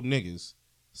real niggas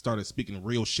started speaking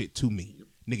real shit to me. Yep.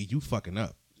 Nigga, you fucking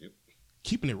up. Yep.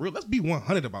 Keeping it real. Let's be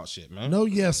 100 about shit, man. No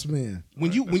yes, man.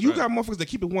 When you got motherfuckers that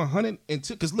keep it 100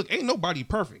 because look, ain't nobody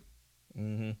perfect.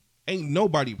 Mm-hmm. Ain't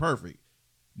nobody perfect.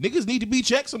 Niggas need to be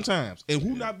checked sometimes. And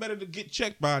who not better to get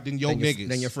checked by than your niggas?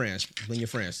 Than your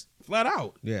friends. Flat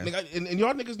out. Yeah. Nigga, and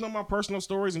y'all niggas know my personal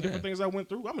stories and different things I went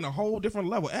through. I'm in a whole different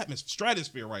level,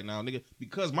 stratosphere right now, nigga,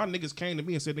 because my niggas came to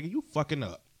me and said, nigga, you fucking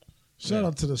up. Shout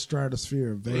out to the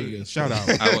stratosphere in Vegas. Shout out.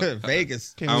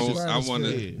 Vegas. I want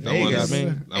to.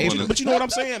 But you know what I'm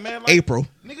saying, man? Like, April.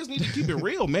 Niggas need to keep it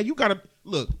real, man. You got to,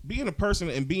 look, being a person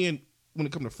and being, when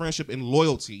it comes to friendship and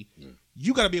loyalty,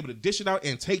 you got to be able to dish it out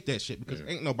and take that shit because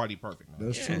ain't nobody perfect, man.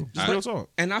 That's true. Just real talk.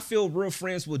 And I feel real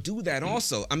friends will do that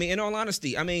also. I mean, in all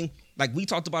honesty, like we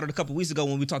talked about it a couple weeks ago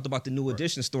when we talked about the New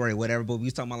Edition story or whatever, but we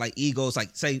was talking about like egos,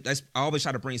 like I always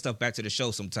try to bring stuff back to the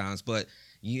show sometimes, but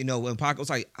when Pac was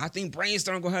like, I think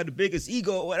Brainstorm gonna have the biggest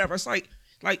ego or whatever, it's like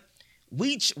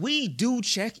we do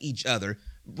check each other.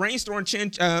 Brainstorm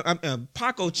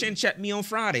Paco chin checked me on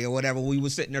Friday or whatever. We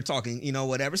was sitting there talking,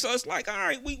 whatever. So it's like, all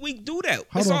right, we do that.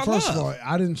 Hold on, first of all,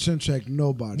 I didn't chin check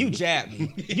nobody. You jabbed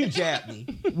me. You jabbed me.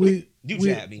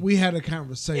 jabbed me. We had a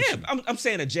conversation. Yeah, I'm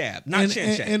saying a jab, not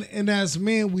chin check. And as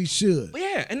men, we should.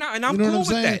 Yeah, and I'm cool with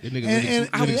that. And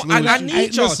I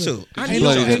need y'all to.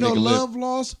 Ain't no love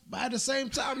lost, but at the same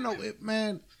time,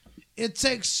 it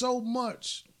takes so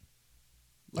much.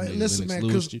 Like, listen, man,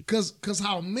 because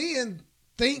how men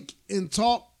think and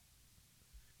talk,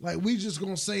 like we just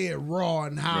gonna say it raw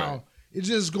and how it's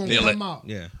just gonna come out.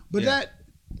 Yeah. But that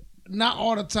not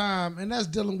all the time, and that's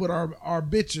dealing with our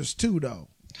bitches too, though.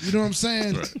 You know what I'm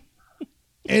saying? Right.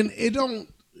 And it don't.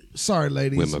 Sorry,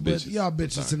 ladies, with my but bitches. y'all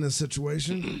bitches in this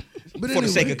situation. But for the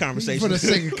sake of conversation. For the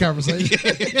sake of conversation.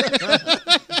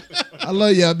 I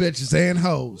love y'all bitches and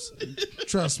hoes.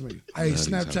 Trust me. Hey,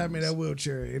 Snapchat me that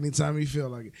wheelchair anytime you feel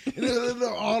like it. And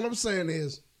all I'm saying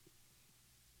is,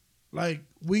 like,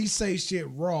 we say shit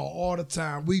raw all the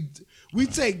time. We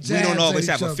take jabs. We don't always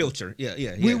have a filter.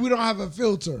 Yeah. We don't have a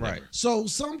filter. Right. So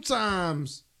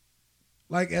sometimes,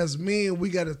 like, as men, we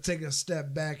got to take a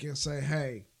step back and say,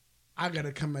 hey, I got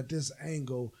to come at this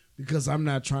angle because I'm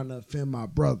not trying to offend my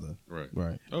brother.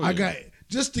 Right. Oh, I got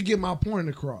just to get my point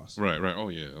across. Right. Oh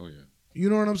yeah. You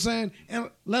know what I'm saying? And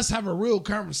let's have a real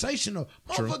conversation. Though.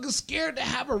 Motherfuckers scared to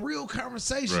have a real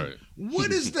conversation. Right.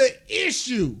 What is the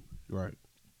issue? Right.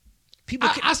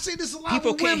 I see this a lot with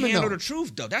women. People can't handle though. the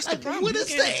truth, though. That's the problem. What is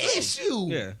the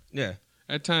issue? Yeah.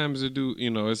 At times it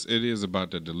is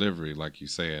about the delivery, like you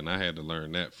say, and I had to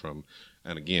learn that from.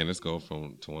 And again, let's go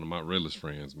to one of my realest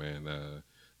friends, man.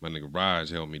 My nigga Raj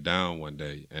held me down one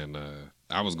day, and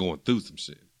I was going through some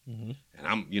shit, and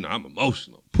I'm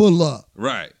emotional. Pull up,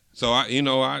 right? So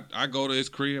I go to his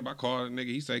crib, I call the nigga,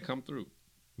 he say come through,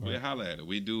 we holler at it,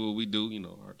 we do what we do,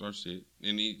 our shit,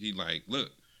 and he like, look,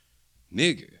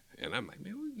 nigga, and I'm like,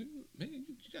 man, you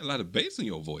got a lot of bass in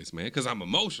your voice, man, because I'm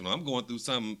emotional, I'm going through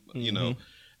something,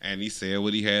 and he said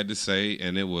what he had to say,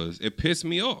 and it pissed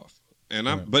me off.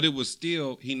 And but it was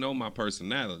still, he know my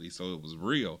personality, so it was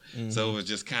real. So it was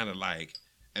just kind of like,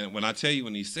 and when I tell you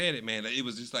when he said it, man, it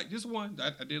was just like this one.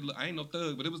 I ain't no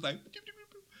thug, but it was like,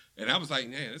 and I was like,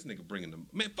 man, this nigga bringing them,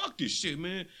 man, fuck this shit,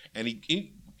 man. And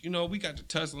he we got to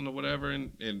tussling or whatever,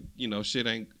 and shit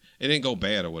it didn't go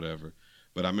bad or whatever.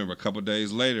 But I remember a couple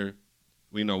days later,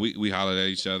 we hollered at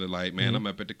each other like, man, I'm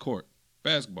up at the court,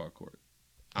 basketball court.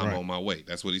 I'm on my way.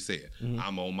 That's what he said.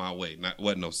 I'm on my way.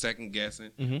 Wasn't no second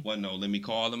guessing. Wasn't no let me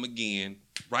call him again.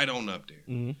 Right on up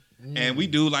there. And we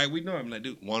do like we normally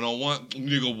do. One-on-one.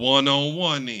 Nigga,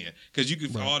 one-on-one then. Because you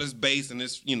can all this bass and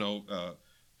this,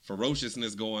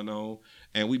 ferociousness going on.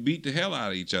 And we beat the hell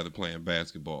out of each other playing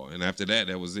basketball. And after that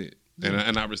was it.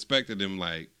 And I respected him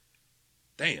like,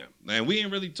 damn. And we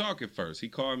ain't really talk at first. He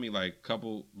called me like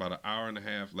about an hour and a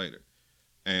half later.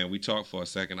 And we talked for a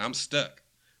second. I'm stuck.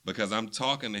 Because I'm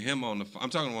talking to him on the phone. I'm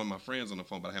talking to one of my friends on the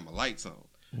phone, but I have my lights on.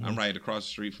 I'm right across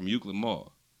the street from Euclid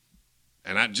Mall.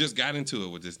 And I just got into it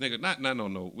with this nigga.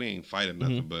 No, we ain't fighting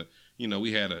nothing, but,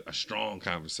 we had a strong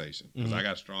conversation. Because I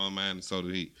got a strong mind and so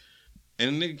did he.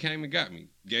 And the nigga came and got me,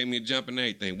 gave me a jump and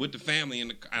everything with the family,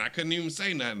 and I couldn't even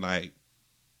say nothing. Like,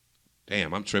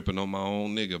 damn, I'm tripping on my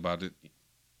own nigga about it.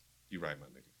 You right, my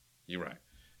nigga. You right.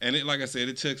 And it, like I said,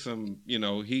 it took some. You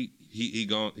know, he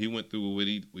went through what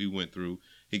he went through.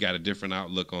 He got a different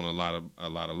outlook on a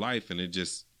lot of life, and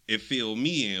it filled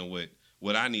me in with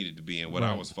what I needed to be and what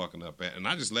I was fucking up at. And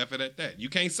I just left it at that. You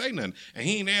can't say nothing. And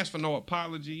he ain't asked for no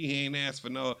apology. He ain't asked for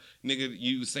no, nigga,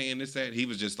 you saying this, that. He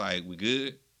was just like, we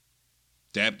good.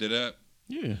 Dapped it up.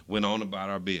 Yeah. Went on about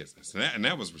our business. And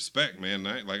that was respect, man.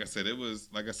 Like I said,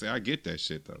 I get that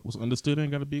shit, though. What's understood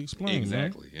ain't got to be explained.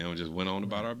 Exactly. Man. You know, just went on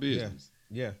about our business.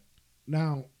 Yeah.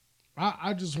 Now,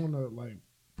 I just want to, like,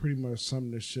 pretty much sum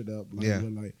this shit up. Like, Yeah.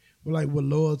 with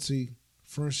loyalty,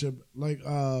 friendship. Like,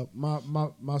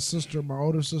 my sister, my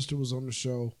older sister was on the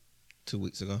show 2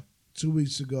 weeks ago. 2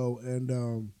 weeks ago,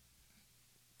 and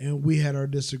we had our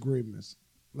disagreements.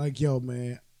 Like, yo,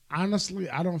 man, honestly,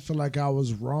 I don't feel like I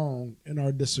was wrong in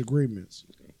our disagreements.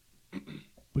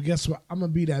 But guess what? I'm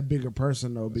gonna be that bigger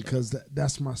person though, because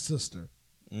that's my sister.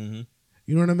 Mm-hmm.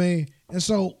 You know what I mean? And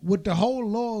so, what the whole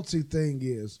loyalty thing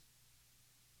is,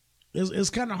 it's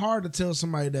kind of hard to tell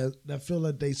somebody that feel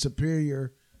like they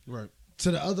superior, Right.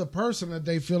 to the other person that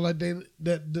they feel like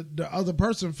the other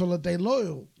person feel like they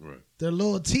loyal. Right. They're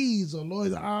loyalties or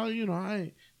loyal. I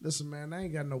ain't listen, man. I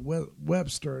ain't got no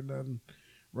Webster or nothing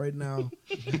right now.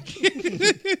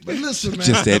 But listen, man.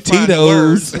 Just that Find Tito's.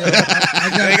 words. I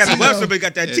They got the Tito's. Webster, but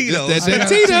got that Tito's. I got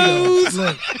Tito's.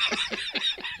 Look,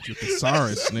 Get the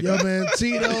thesaurus, nigga. yo, man,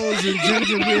 Tito's and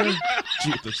ginger beer.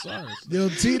 Get the thesaurus. Yo,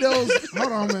 Tito's.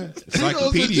 Hold on, man. Tito's and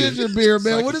Encyclopedia. ginger beer,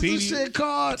 man. What is this Encyclopedia. shit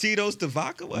called? Tito's to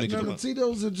vodka? What? No, the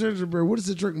Tito's and ginger beer. What does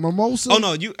it drink? Mimosa? Oh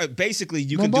no, you basically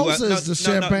you can do Mimosa is the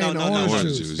champagne, the orange Orange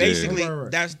juice. juice, Basically, yeah.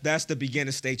 Right. that's the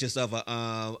beginning stages of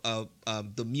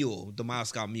the mule, the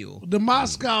Moscow Mule. The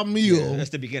Moscow Mule. Yeah,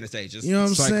 that's the beginning stages. You know what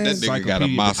I'm saying? That nigga got a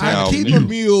Encyclopedia. Moscow I keep a mule.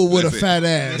 mule with That's a it. fat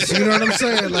ass. You know what I'm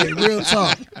saying? Like, real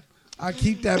talk. I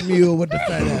keep that mule with the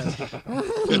fat ass.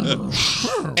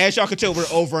 As y'all can tell, we're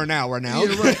over an hour now.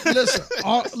 Yeah, right.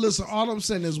 Listen, all I'm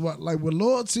saying is what? Like, with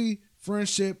loyalty,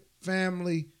 friendship,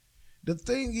 family, the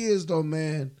thing is, though,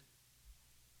 man,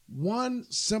 one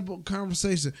simple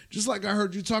conversation, just like I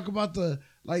heard you talk about the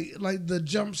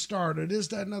jump start or this,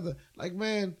 that, and other. Like,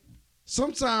 man,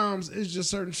 sometimes it's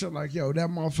just certain shit like, yo, that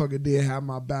motherfucker did have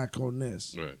my back on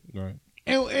this. Right. Right.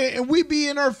 And we be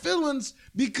in our feelings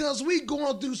because we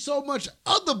going through so much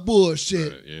other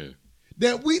bullshit Right, yeah.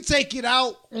 that we take it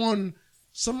out on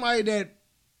somebody that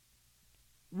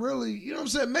really, you know what I'm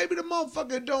saying? Maybe the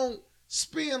motherfucker don't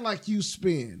spin like you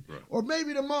spin. Right. Or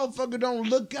maybe the motherfucker don't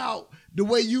look out the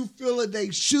way you feel that they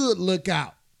should look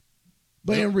out.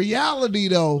 But in reality,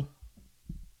 though,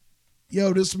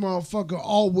 yo, this motherfucker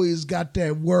always got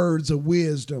that words of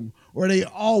wisdom, or they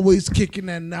always kicking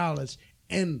that knowledge.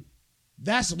 And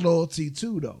that's loyalty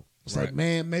too, though. It's like, Right.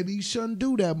 man, maybe you shouldn't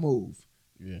do that move.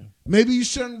 Yeah. Maybe you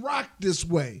shouldn't rock this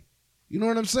way. You know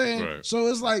what I'm saying? Right. So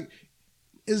it's like,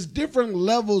 it's different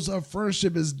levels of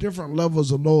friendship, it's different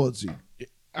levels of loyalty.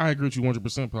 I agree with you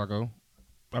 100%, Paco.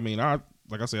 I mean, like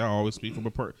I say, I always speak from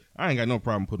a part. I ain't got no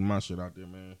problem putting my shit out there,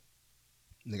 man.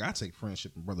 Nigga, I take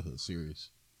friendship and brotherhood serious.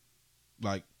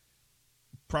 Like,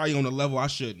 probably on the level I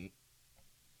shouldn't.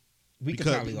 We could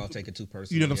Because- probably all take it too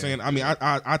personal. You know what I'm saying? I mean,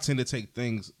 I tend to take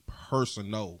things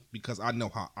personal because I know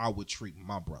how I would treat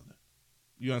my brother.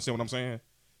 You understand what I'm saying?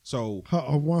 So,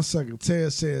 1 second.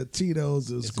 Ted said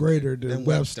Tito's is greater than Then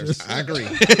Webster's. I agree. Go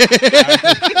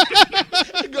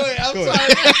ahead. I'm Go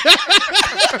sorry.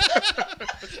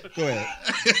 Go ahead.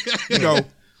 you know,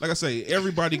 like I say,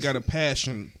 everybody got a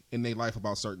passion in their life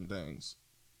about certain things.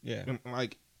 Yeah. And,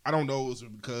 like, I don't know if it's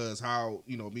because how,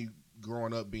 you know, me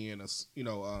growing up being I'm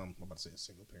about to say a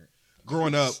single parent.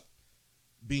 Growing up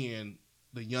being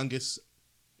the youngest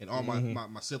and all my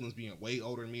siblings being way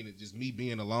older than me and just me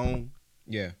being alone.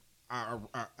 Yeah.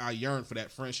 I yearn for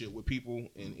that friendship with people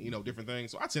and, you know, different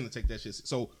things. So I tend to take that shit.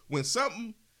 So when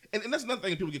something, and that's another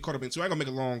thing people get caught up into. I ain't gonna make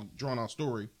a long, drawn out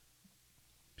story.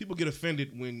 People get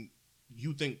offended when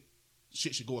you think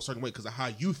shit should go a certain way because of how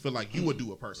you feel like you would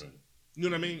do a person. You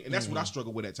know what I mean? And that's what I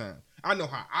struggle with at times. I know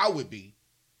how I would be,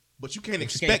 but you can't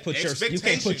expect you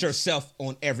can't put yourself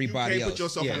on everybody you can't else. put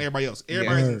yourself Yeah. on everybody else.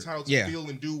 Everybody's Word. entitled to Yeah. feel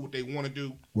and do what they want to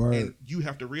do. Word. And you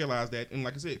have to realize that. And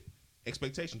like I said,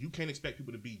 expectations. You can't expect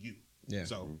people to be you. Yeah.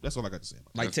 So that's all I got to say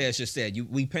about Like Ted just said,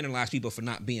 we penalize people for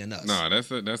not being us. No,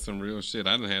 that's some real shit.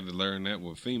 I done had to learn that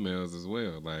with females as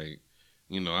well. Like,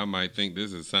 you know, I might think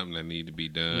this is something that need to be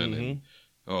done, and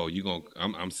oh,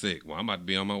 I'm sick. Well, I'm about to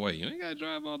be on my way. You ain't got to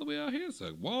drive all the way out here. It's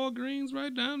like Walgreens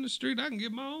right down the street. I can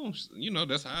get my own.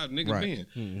 That's how nigga been.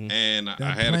 Mm-hmm. And I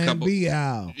That had a Plan couple. B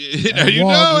out. You At know,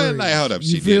 Walgreens. and like, hold up. You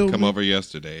She feel did come me? over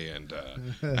yesterday, and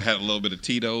I had a little bit of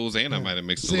Tito's, and I might have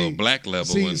mixed a little black level.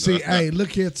 See, hey,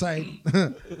 look here, tight.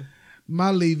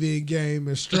 My leave-in game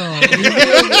is strong.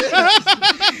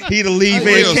 He the leave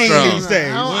Real in king strong. these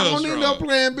days. I don't need no strong.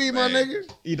 Plan B, my Man.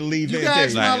 nigga. He the leave You in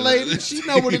guys, king. my Like- lady, she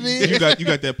know what it is. You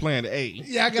got that plan A.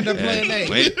 Yeah, I got the Plan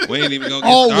A. we ain't even gonna get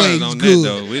Always started on good. that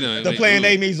though. We don't. The plan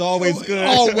A means always good.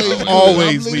 Always,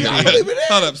 Always I'm leave leaving- it. I'm leaving it.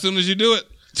 Hold up. As soon as you do it,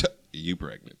 you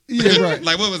pregnant. Yeah, right.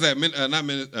 Like what was that?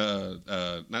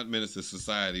 Not Minister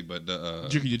Society, but the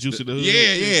Drinking your juice in the hood.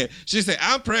 Yeah. She said,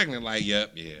 "I'm pregnant." Like,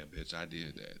 yep, yeah, bitch, I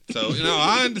did that. So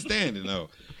I understand it. No,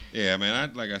 yeah,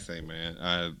 man. Like I say, man,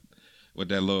 with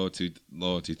that loyalty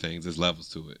things, there's levels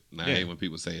to it. And I hate when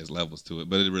people say it's levels to it,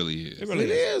 but it really is. It really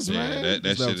It is, Yeah, man. that It's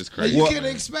shit levels. is Like, crazy. you Well- can't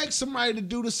expect somebody to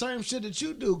do the same shit that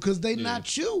you do because they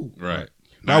not you. Right.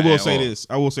 Now, I will Not say at all. this.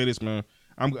 I will say this, man.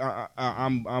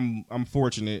 I'm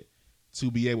fortunate to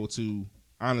be able to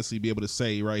honestly be able to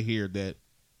say right here that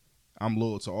I'm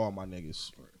loyal to all my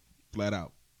niggas, flat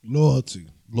out. Loyalty.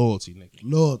 Loyalty.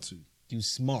 You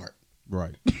smart.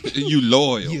 Right. You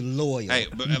loyal. You loyal. Hey,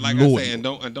 but like Loyal. I say, and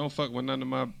don't fuck with none of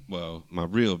my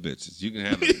real bitches. You can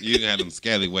have them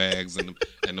scallywags and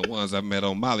the ones I met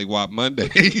on Mollywop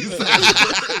Mondays.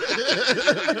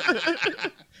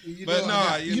 But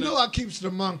no, you know- I keeps the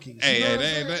monkeys. Hey, You know hey, what I'm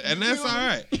hey, saying? and You that's feel all me?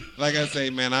 right. Like I say,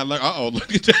 man, I look.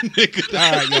 Look at that nigga.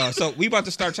 All right, y'all. So we about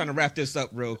to start trying to wrap this up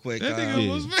real quick. That nigga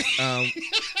was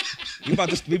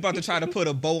We about to try to put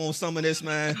a bow on some of this,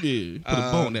 man. Yeah. Put a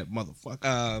bow on that motherfucker.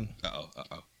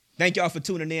 Uh-oh. Thank y'all for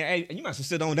tuning in. Hey, you might as well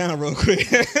sit on down real quick.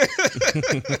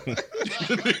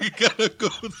 Gotta go.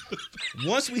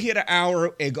 Once we hit an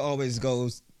hour, it always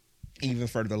goes even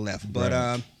further left. But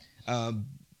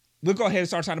we'll go ahead and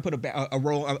start trying to put a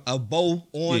bow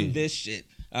on this shit.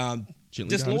 Gently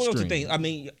Just down the loyalty stream. thing. I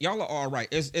mean, y'all are all right.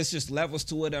 It's just levels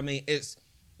to it. I mean, it's.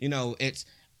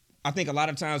 I think a lot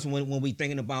of times when we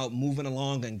thinking about moving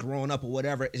along and growing up or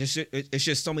whatever, it's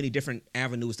just so many different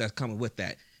avenues that's coming with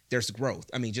that. There's growth.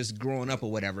 I mean, just growing up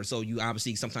or whatever. So you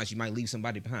obviously sometimes you might leave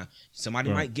somebody behind. Somebody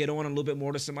might get on a little bit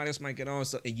more than somebody else might get on.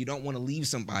 So and you don't want to leave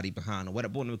somebody behind or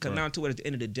whatever. When it comes down to it, at the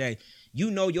end of the day, you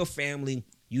know your family,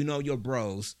 you know your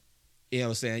bros. You know what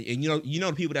I'm saying? And you know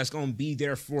the people that's gonna be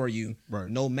there for you,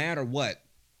 no matter what.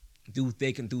 Do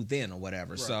they can do then or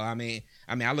whatever. So I mean,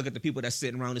 I look at the people that's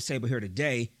sitting around this table here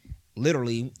today.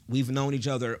 Literally, we've known each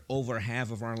other over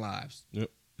half of our lives. Yep.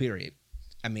 Period.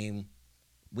 I mean,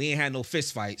 we ain't had no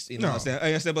fist fights. You know what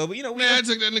I'm saying? But you know, Man, I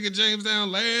took that nigga James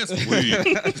down last week.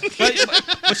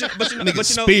 but you know,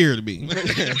 Speared me.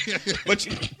 but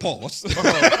you pause.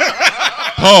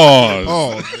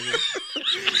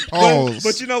 Pause.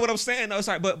 But you know what I'm saying? Though? It's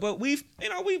like, but we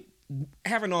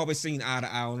haven't always seen eye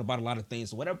to eye on about a lot of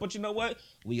things or whatever. But you know what?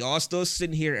 We all still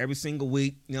sitting here every single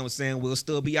week. You know what I'm saying? We'll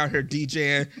still be out here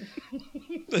DJing.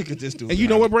 Look at this dude. And you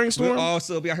know what, Brainstorm? We'll all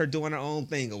still be out here doing our own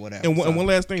thing or whatever. And So- one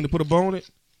last thing to put a bow on it.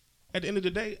 At the end of the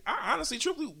day, I honestly,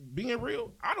 truthfully, being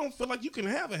real, I don't feel like you can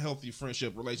have a healthy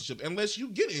friendship relationship unless you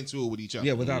get into it with each other.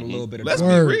 yeah, without a little bit of Let's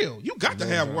Word. be real. You got to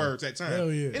have words at times.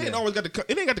 Hell yeah. It ain't always got to.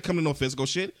 It ain't got to come to no physical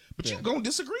shit. But you gonna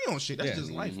disagree on shit. That's Yeah.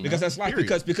 just life. because man. that's life.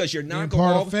 Period. Because you're not Being going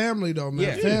part to of family, though,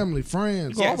 man. Yeah. Family,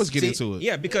 friends. You always get into it.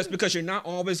 Yeah, because you're not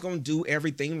always going to do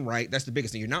everything right. That's the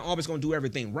biggest thing. You're not always going to do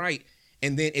everything right.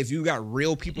 And then if you got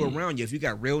real people around you, if you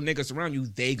got real niggas around you,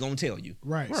 they gonna tell you.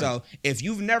 Right. So if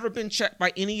you've never been checked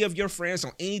by any of your friends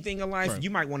on anything in life, you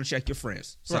might want to check your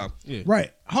friends. So Yeah. Right.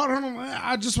 Hold on.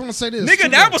 I just want to say this. nigga,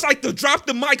 that was like the drop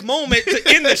the mic moment to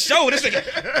end the show. This nigga,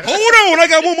 hold on, I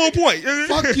got one more point.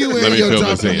 Fuck you Let and me your fill drop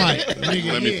this the in. mic.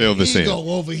 Nigga, Let me fill this in. Go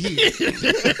over here.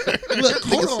 Look,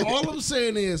 hold on. All I'm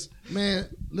saying is, man,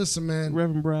 listen, man.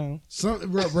 Reverend Brown.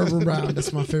 Reverend Brown,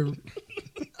 that's my favorite.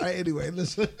 Anyway,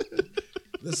 listen.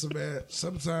 Listen, man.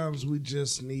 Sometimes we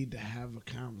just need to have a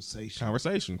conversation.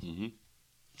 Conversation.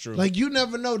 True. Like, you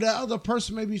never know, that other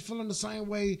person may be feeling the same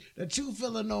way that you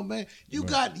feeling, though, man. You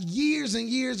got years and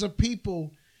years of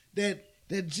people that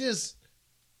just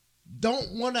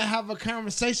don't want to have a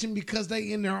conversation because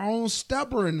they in their own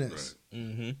stubbornness.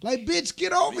 Like, bitch,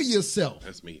 get over yourself.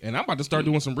 That's me. And I'm about to start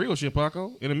doing some real shit,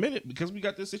 Paco, in a minute because we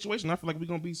got this situation. I feel like we're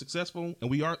gonna be successful, and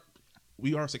we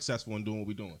are successful in doing what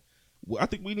we're doing. Well, I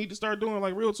think we need to start doing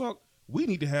like real talk. We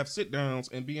need to have sit downs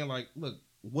and being like, look,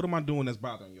 what am I doing that's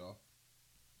bothering y'all?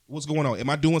 What's going on? Am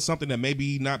I doing something that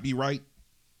maybe not be right?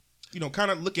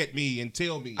 kind of look at me and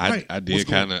tell me. I did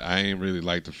kind of. I ain't really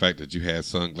like the fact that you had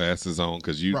sunglasses on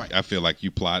because you. Right. I feel like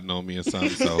you plotting on me or something.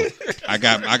 So I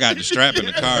got the strap in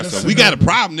the car. So we got a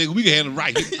problem, nigga. We can handle it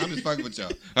right. I'm just fucking with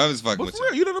y'all. I'm just fucking But with for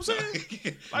y'all. real, you know what I'm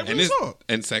saying? Like, and real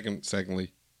talk.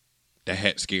 secondly, the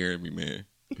hat scared me, man.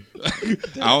 I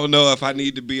don't know if I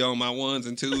need to be on my ones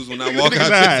and twos when I walk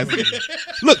out.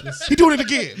 Look, he doing it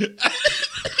again.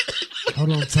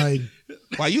 Hold on, Titan.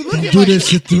 Why you looking Don't do like that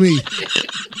shit to me.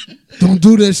 Don't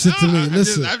do that shit to me.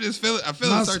 Listen, I just feel a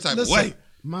certain type of way.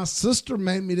 My sister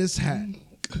made me this hat.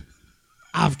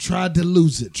 I've tried to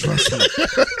lose it. Trust me.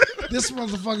 This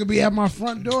motherfucker be at my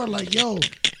front door like, yo.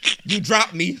 You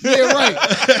dropped me. Yeah, right.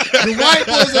 The white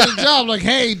boys at the job like,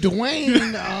 hey,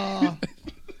 Dwayne,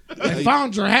 I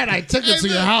found your hat. I took it to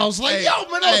your house. Like, yo,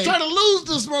 man, I was trying to lose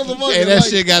this motherfucker. Hey, that like,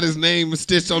 shit got his name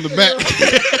stitched on the back.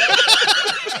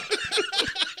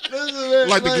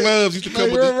 like the gloves used to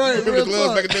come with remember the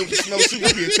gloves back in the day with the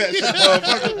snowsuit be attached to the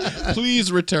motherfucker.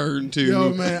 Please return to. Yo,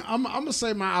 man, I'm gonna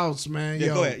say my outs, man. Yeah,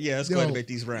 yo, go ahead. Yeah, let's go ahead and yo, make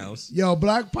these rounds. Yo,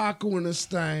 Black Paco in this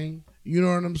thing. You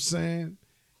know what I'm saying?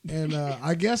 And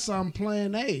I guess I'm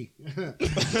playing A.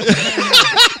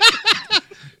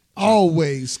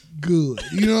 Always good.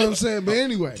 You know what I'm saying? But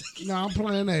anyway, no, I'm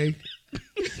playing A.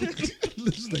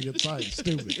 This nigga tight,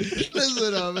 stupid.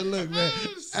 Listen up and look, man.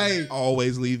 Hey,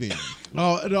 Always leave in.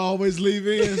 oh, and always leave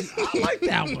in. I like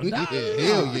that one. Yeah,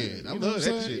 hell yeah. I love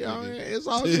that shit. You know, nigga. it's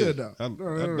all good though. I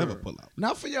never pull out.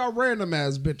 Not for y'all random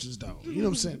ass bitches though. You know what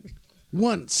I'm saying?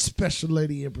 One special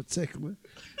lady in particular.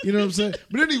 You know what I'm saying?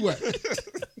 But anyway,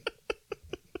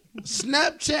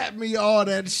 Snapchat me all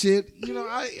that shit. You know,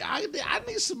 I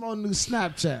need some more new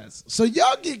Snapchats. So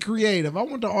y'all get creative. I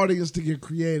want the audience to get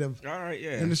creative All right,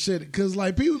 yeah. and the shit. Because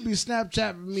like people be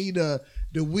Snapchatting me the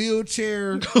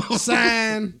wheelchair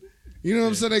sign. You know what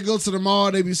I'm saying? They go to the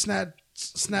mall. They be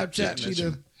Snapchat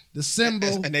me the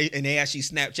symbol. And they actually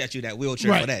Snapchat you that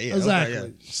wheelchair Right, for that. Yeah, exactly.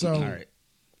 Okay, yeah. So All right.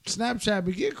 Snapchat,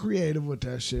 but get creative with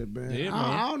that shit, man. Yeah, man.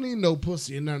 I don't need no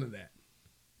pussy and none of that.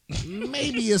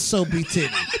 Maybe a soapy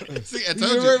titty. See, I told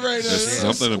Yeah, you. right, There's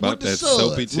right. something about With the that suds.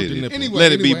 soapy With the titty. nipple. Anyway,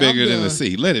 Let it be I'm bigger than done. the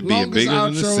sea. Let it be Longest bigger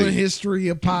than the outro in sea. history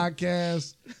of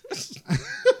podcast.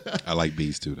 I like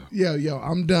bees too, though. Yo,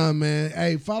 I'm done, man.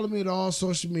 Hey, follow me at all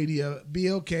social media,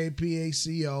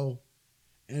 BLKPACO,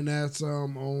 and that's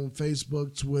on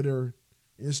Facebook, Twitter,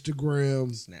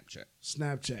 Instagram,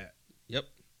 Snapchat. Yep.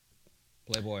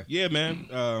 Playboy. Yeah,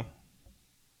 man.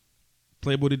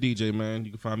 Playboy the DJ, man.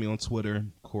 You can find me on Twitter,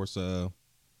 of course,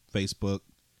 Facebook,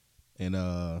 and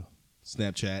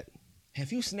Snapchat.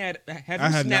 Have you snapped? I Have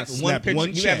have you not snapped one snapped picture? one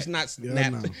You chat. have not Yeah,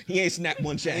 snapped. no. He ain't snapped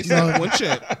one chat. No. One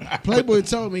chat. Playboy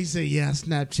told me, he said, yeah, I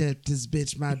Snapchat this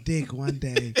bitch my dick one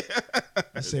day.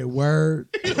 I said, word.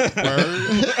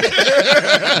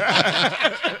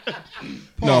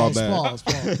 No, Pause, man. pause.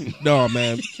 No,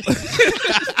 man.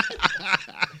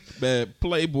 Man,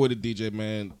 Playboy the DJ,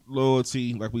 man.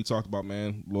 Loyalty, like we talked about,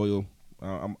 man. Loyal.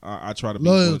 I try to be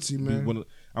Loyalty, man.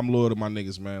 I'm loyal to my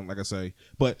niggas, man. Like I say,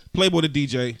 but Playboy the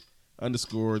DJ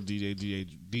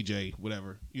 _DJ,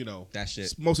 whatever. You know That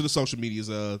shit. Most of the social medias.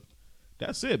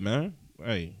 That's it, man.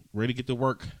 Hey, ready to get to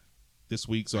work this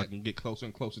week so I can get closer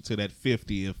and closer to that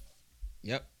 50th.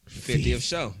 Yep. 50th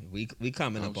show. We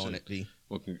coming up on shit. it, B.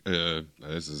 Well,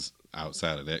 this is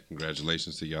outside of that.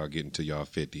 Congratulations to y'all getting to y'all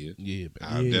 50th. Yeah,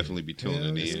 I'll Yeah. definitely be tuning Yeah.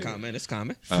 in. It's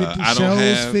coming. 50 I don't shows,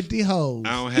 have- 50 hoes.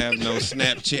 I don't have no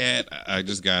Snapchat. I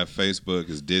just got Facebook.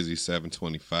 It's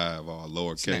Dizzy725, all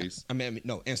lowercase.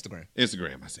 No, Instagram.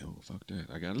 Instagram. I said, oh, fuck that.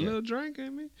 I got a little drink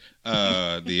in me.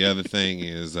 The other thing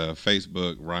is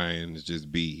Facebook. Ryan is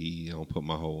just B. He don't put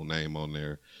my whole name on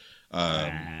there.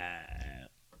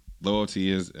 Loyalty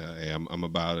is, I'm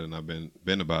about it, and I've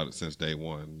been about it since day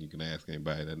one. You can ask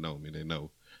anybody that know me, they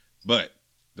know. But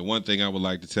the one thing I would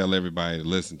like to tell everybody to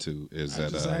listen to is I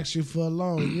that just asked you for a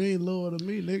loan. You ain't lower than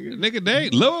me,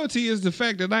 nigga. loyalty is the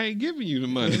fact that I ain't giving you the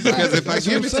money. Because if I That's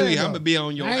give what it I'm to you, saying, I'm though. gonna be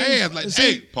on your I ain't- ass. Like, see-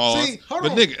 hey, pause. see, hold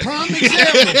But on. nigga,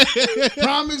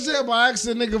 Prime example. I asked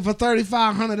a nigga for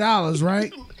 $3,500,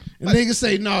 right? And niggas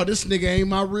say, no, this nigga ain't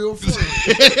my real friend.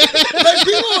 Like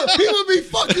people be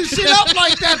fucking shit up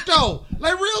like that though.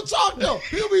 Like real talk though.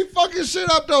 People be fucking shit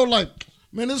up though. Like,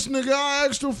 man, this nigga I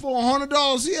asked him for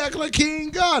 $100. He act like he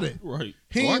ain't got it. right.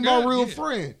 He Oh, I ain't got my it, real yeah.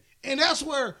 friend. And that's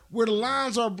where the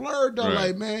lines are blurred though, Right.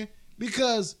 like, man,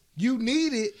 because you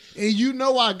need it and you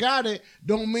know I got it,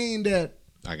 don't mean that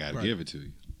I gotta give it to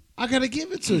you. I gotta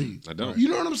give it to you. I don't. You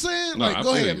know what I'm saying? No, like, I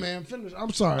go feel ahead, you. man. Finish.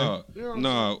 I'm sorry. You know what I'm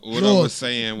No, what Lord. I was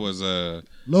saying was, I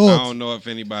Lord. don't know if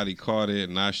anybody caught it,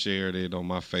 and I shared it on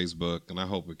my Facebook, and I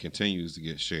hope it continues to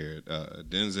get shared.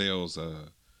 Denzel's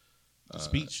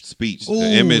speech. Ooh,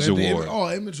 The Image at the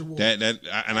Award. Image Award.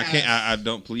 I can't. I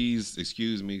don't. Please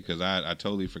excuse me because I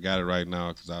totally forgot it right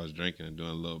now because I was drinking and doing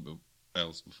a little bit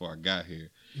else before I got here.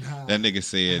 That nigga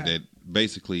said that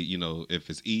basically, you know, if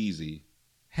it's easy,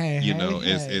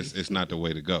 it's not the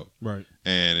way to go. Right.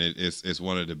 And it's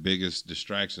one of the biggest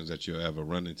distractions that you'll ever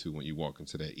run into when you walk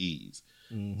into that ease.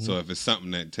 Mm-hmm. So if it's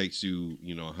something that takes you,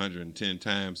 110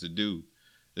 times to do,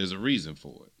 there's a reason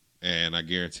for it. And I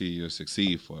guarantee you'll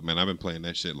succeed for it. Man, I've been playing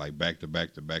that shit like back to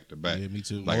back to back to back. Yeah, me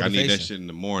too. Like Motivation. I need that shit in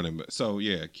the morning. But so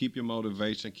yeah, keep your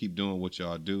motivation, keep doing what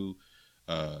y'all do,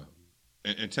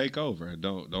 and take over. And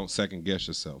don't second guess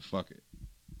yourself. Fuck it.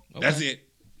 Okay. That's it.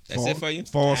 That's it for you.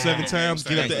 Fall 7 times,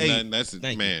 get up to 8. That's it,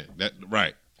 Thank man. That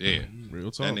right. Yeah. Real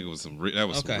That talk. nigga was some real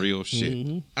shit.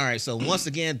 Mm-hmm. All right. So once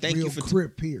again, thank Real you for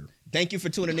crip here. Thank you for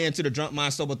tuning in to the Drunk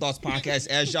Mind Sober Thoughts podcast.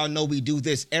 As y'all know, we do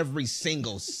this every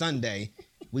single Sunday.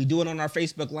 We do it on our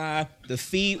Facebook Live. The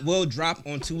feed will drop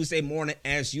on Tuesday morning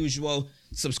as usual.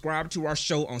 Subscribe to our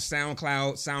show on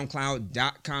SoundCloud,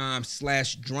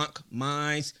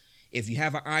 soundcloud.com/drunkminds. If you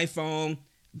have an iPhone,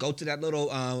 go to that little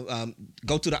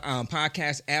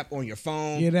podcast app on your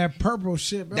phone. Yeah, that purple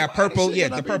shit. Man. That purple, Why yeah,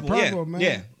 shit the gotta be purple,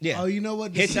 man? yeah. Oh, you know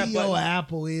what? The Hit that CEO button. of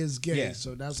Apple is gay, Yeah.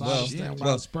 so that's why Well, I understand why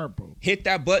well, it's purple. Hit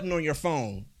that button on your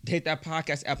phone. Hit that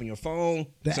podcast app on your phone.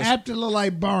 The So- app that look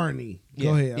like Barney.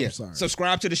 Go ahead. I'm sorry.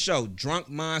 Subscribe to the show, Drunk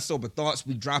Mind Sober Thoughts.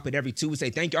 We drop it every Tuesday.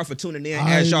 Thank y'all for tuning in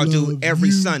I as y'all do love every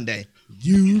you. Sunday.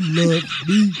 You love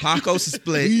me. Paco's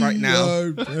split right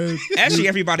now. Actually,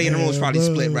 everybody in the room is probably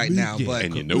split right now. Yeah, But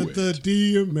and you know with it.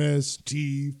 the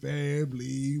DMST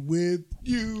family with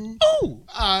you. Ooh.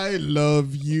 I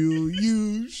love you.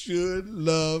 You should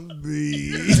love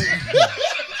me.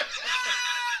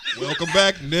 Welcome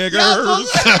back,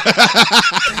 niggers.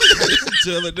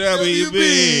 To the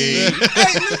WB.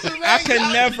 Hey, listen, man, I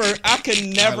can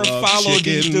never I love follow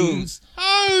these chicken. dudes.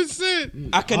 Oh shit!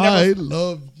 I can I never.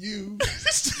 love you.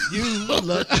 You love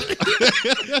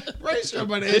Ray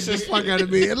somebody This the is- fuck out of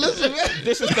me. And listen, man.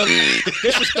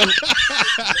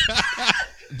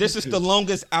 This is the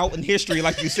longest out in history,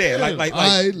 like you said. Like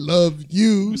I love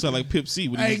you. You sound like Pip C.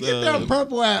 When Hey, he's, get that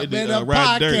purple app, in man. the, That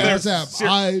Ride Dirty. podcast app. Ser-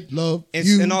 I love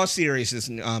you. in all seriousness,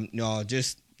 y'all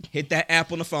just hit that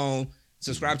app on the phone.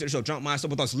 Subscribe to the show, Drunk Mind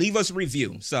Sober Thoughts. Leave us a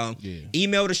review. So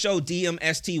email the show,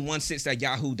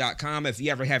 dmst16@yahoo.com. If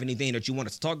you ever have anything that you want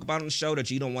us to talk about on the show that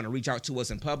you don't want to reach out to us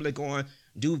in public on,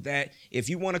 do that. If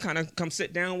you want to kind of come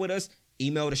sit down with us,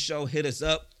 email the show, hit us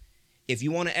up. If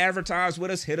you want to advertise with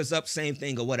us, hit us up, same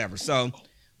thing or whatever. So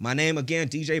my name again,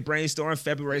 DJ Brainstorm,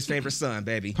 February's favorite son,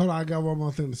 baby. Hold on, I got one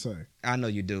more thing to say. I know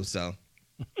you do, so.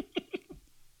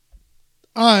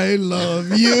 I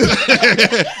love you.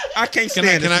 I can't Can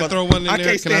stand I this. throw one in I there?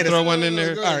 can't Can I stand throw this. one in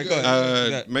there? Go All right, go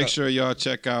ahead. Make sure y'all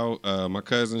check out my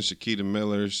cousin Shakita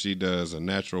Miller. She does a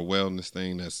natural wellness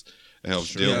thing that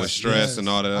helps deal with stress Yes. and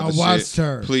all that I other shit. watched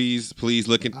her. Please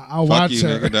look at. I watched you,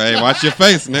 her. nigga. Hey, watch your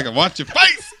face, nigga. Watch your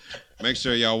face. Make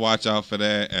sure y'all watch out for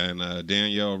that. And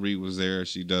Danielle Reed was there.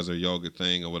 She does her yoga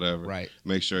thing or whatever. Right.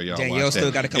 Make sure y'all Danielle watch that.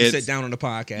 still got to come It's- sit down on the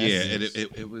podcast. Yeah,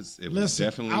 it was Listen,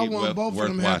 definitely I want both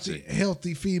worth of them watching.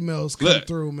 healthy females come Look,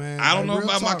 through, man. I don't Like, know real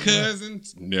about my talk, man.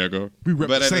 cousins, nigga. We rep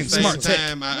but the at same the same smart tech.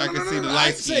 time, I can No, see the I light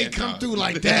didn't say skin. come through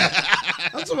like that.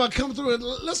 I'm talking about come through and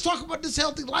let's talk about this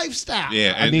healthy lifestyle.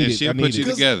 Yeah, I and, need and it. she'll I put need you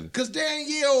it. together. Because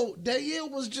Danielle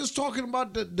was just talking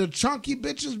about the chunky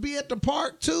bitches be at the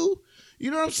park too. You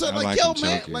know what I'm saying? I like yo, them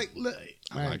man, chunky. like, look,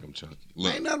 I man, like them chunky.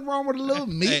 Look, ain't nothing wrong with a little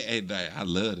meat. hey, I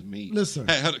love the meat. Listen.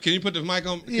 Hey, can you put the mic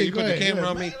on? Can Yeah, you go put ahead, the camera go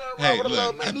on ahead. me? Man, Hey, with a little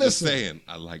look, meat. I'm Listen. just saying,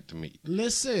 I like the meat.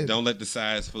 Listen, Don't let the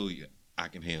size fool you. I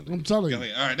can handle it. I'm telling Go you.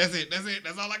 ahead. All right, that's it.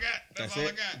 That's all I got. That's all it.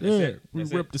 I got. Yeah. We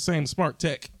That's rep it. the same smart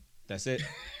tech. That's it.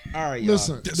 All right, y'all.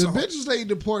 Listen, the bitches that eat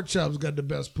the pork chops got the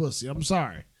best pussy. I'm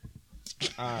sorry.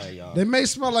 All right, y'all. They may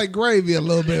smell like gravy a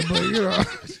little bit, but you know,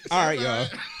 All right, y'all.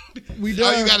 we All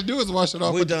done. you got to do is wash it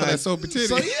off We with done. that soapy titty.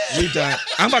 So yeah, We done.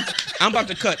 I'm about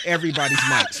to cut everybody's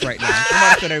mics right now. I'm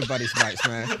about to cut everybody's mics,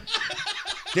 man.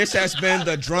 This has been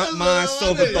the Drunk Mind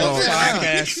Sober Thoughts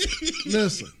podcast.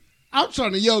 listen, I'm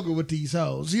trying to yoga with these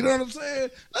hoes. You know what I'm saying?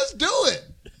 Let's do it.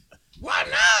 Why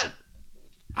not?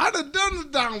 I done the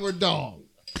downward dog.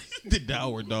 The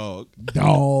downward dog.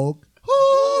 Dog.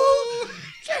 Ooh.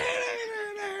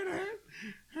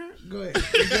 Go ahead.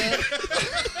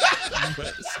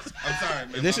 I'm sorry,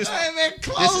 man. This is Hey man,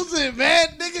 close it, man.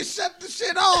 Nigga, shut the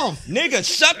shit off. nigga.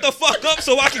 Shut the fuck up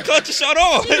so I can cut the shut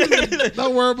off.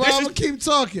 Don't worry about it. This I'm is- gonna keep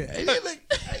talking. Hey, look,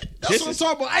 That's what I'm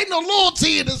talking about. Ain't no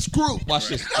loyalty in this group. Watch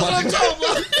this. That's what I'm talking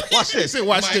about. Watch this.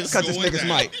 Watch this. Cut this going nigga's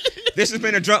down. mic. This has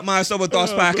been a Drunk Mind Sober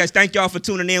Thoughts podcast. Thank y'all for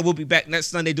tuning in. We'll be back next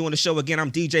Sunday doing the show again.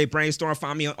 I'm DJ Brainstorm.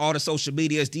 Find me on all the social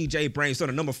medias. DJ Brainstorm.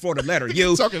 The number 4, the letter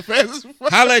U. Talking fast as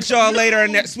fuck. Holla at y'all later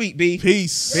next week, B.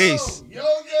 Peace. Peace. Yo,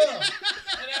 yeah.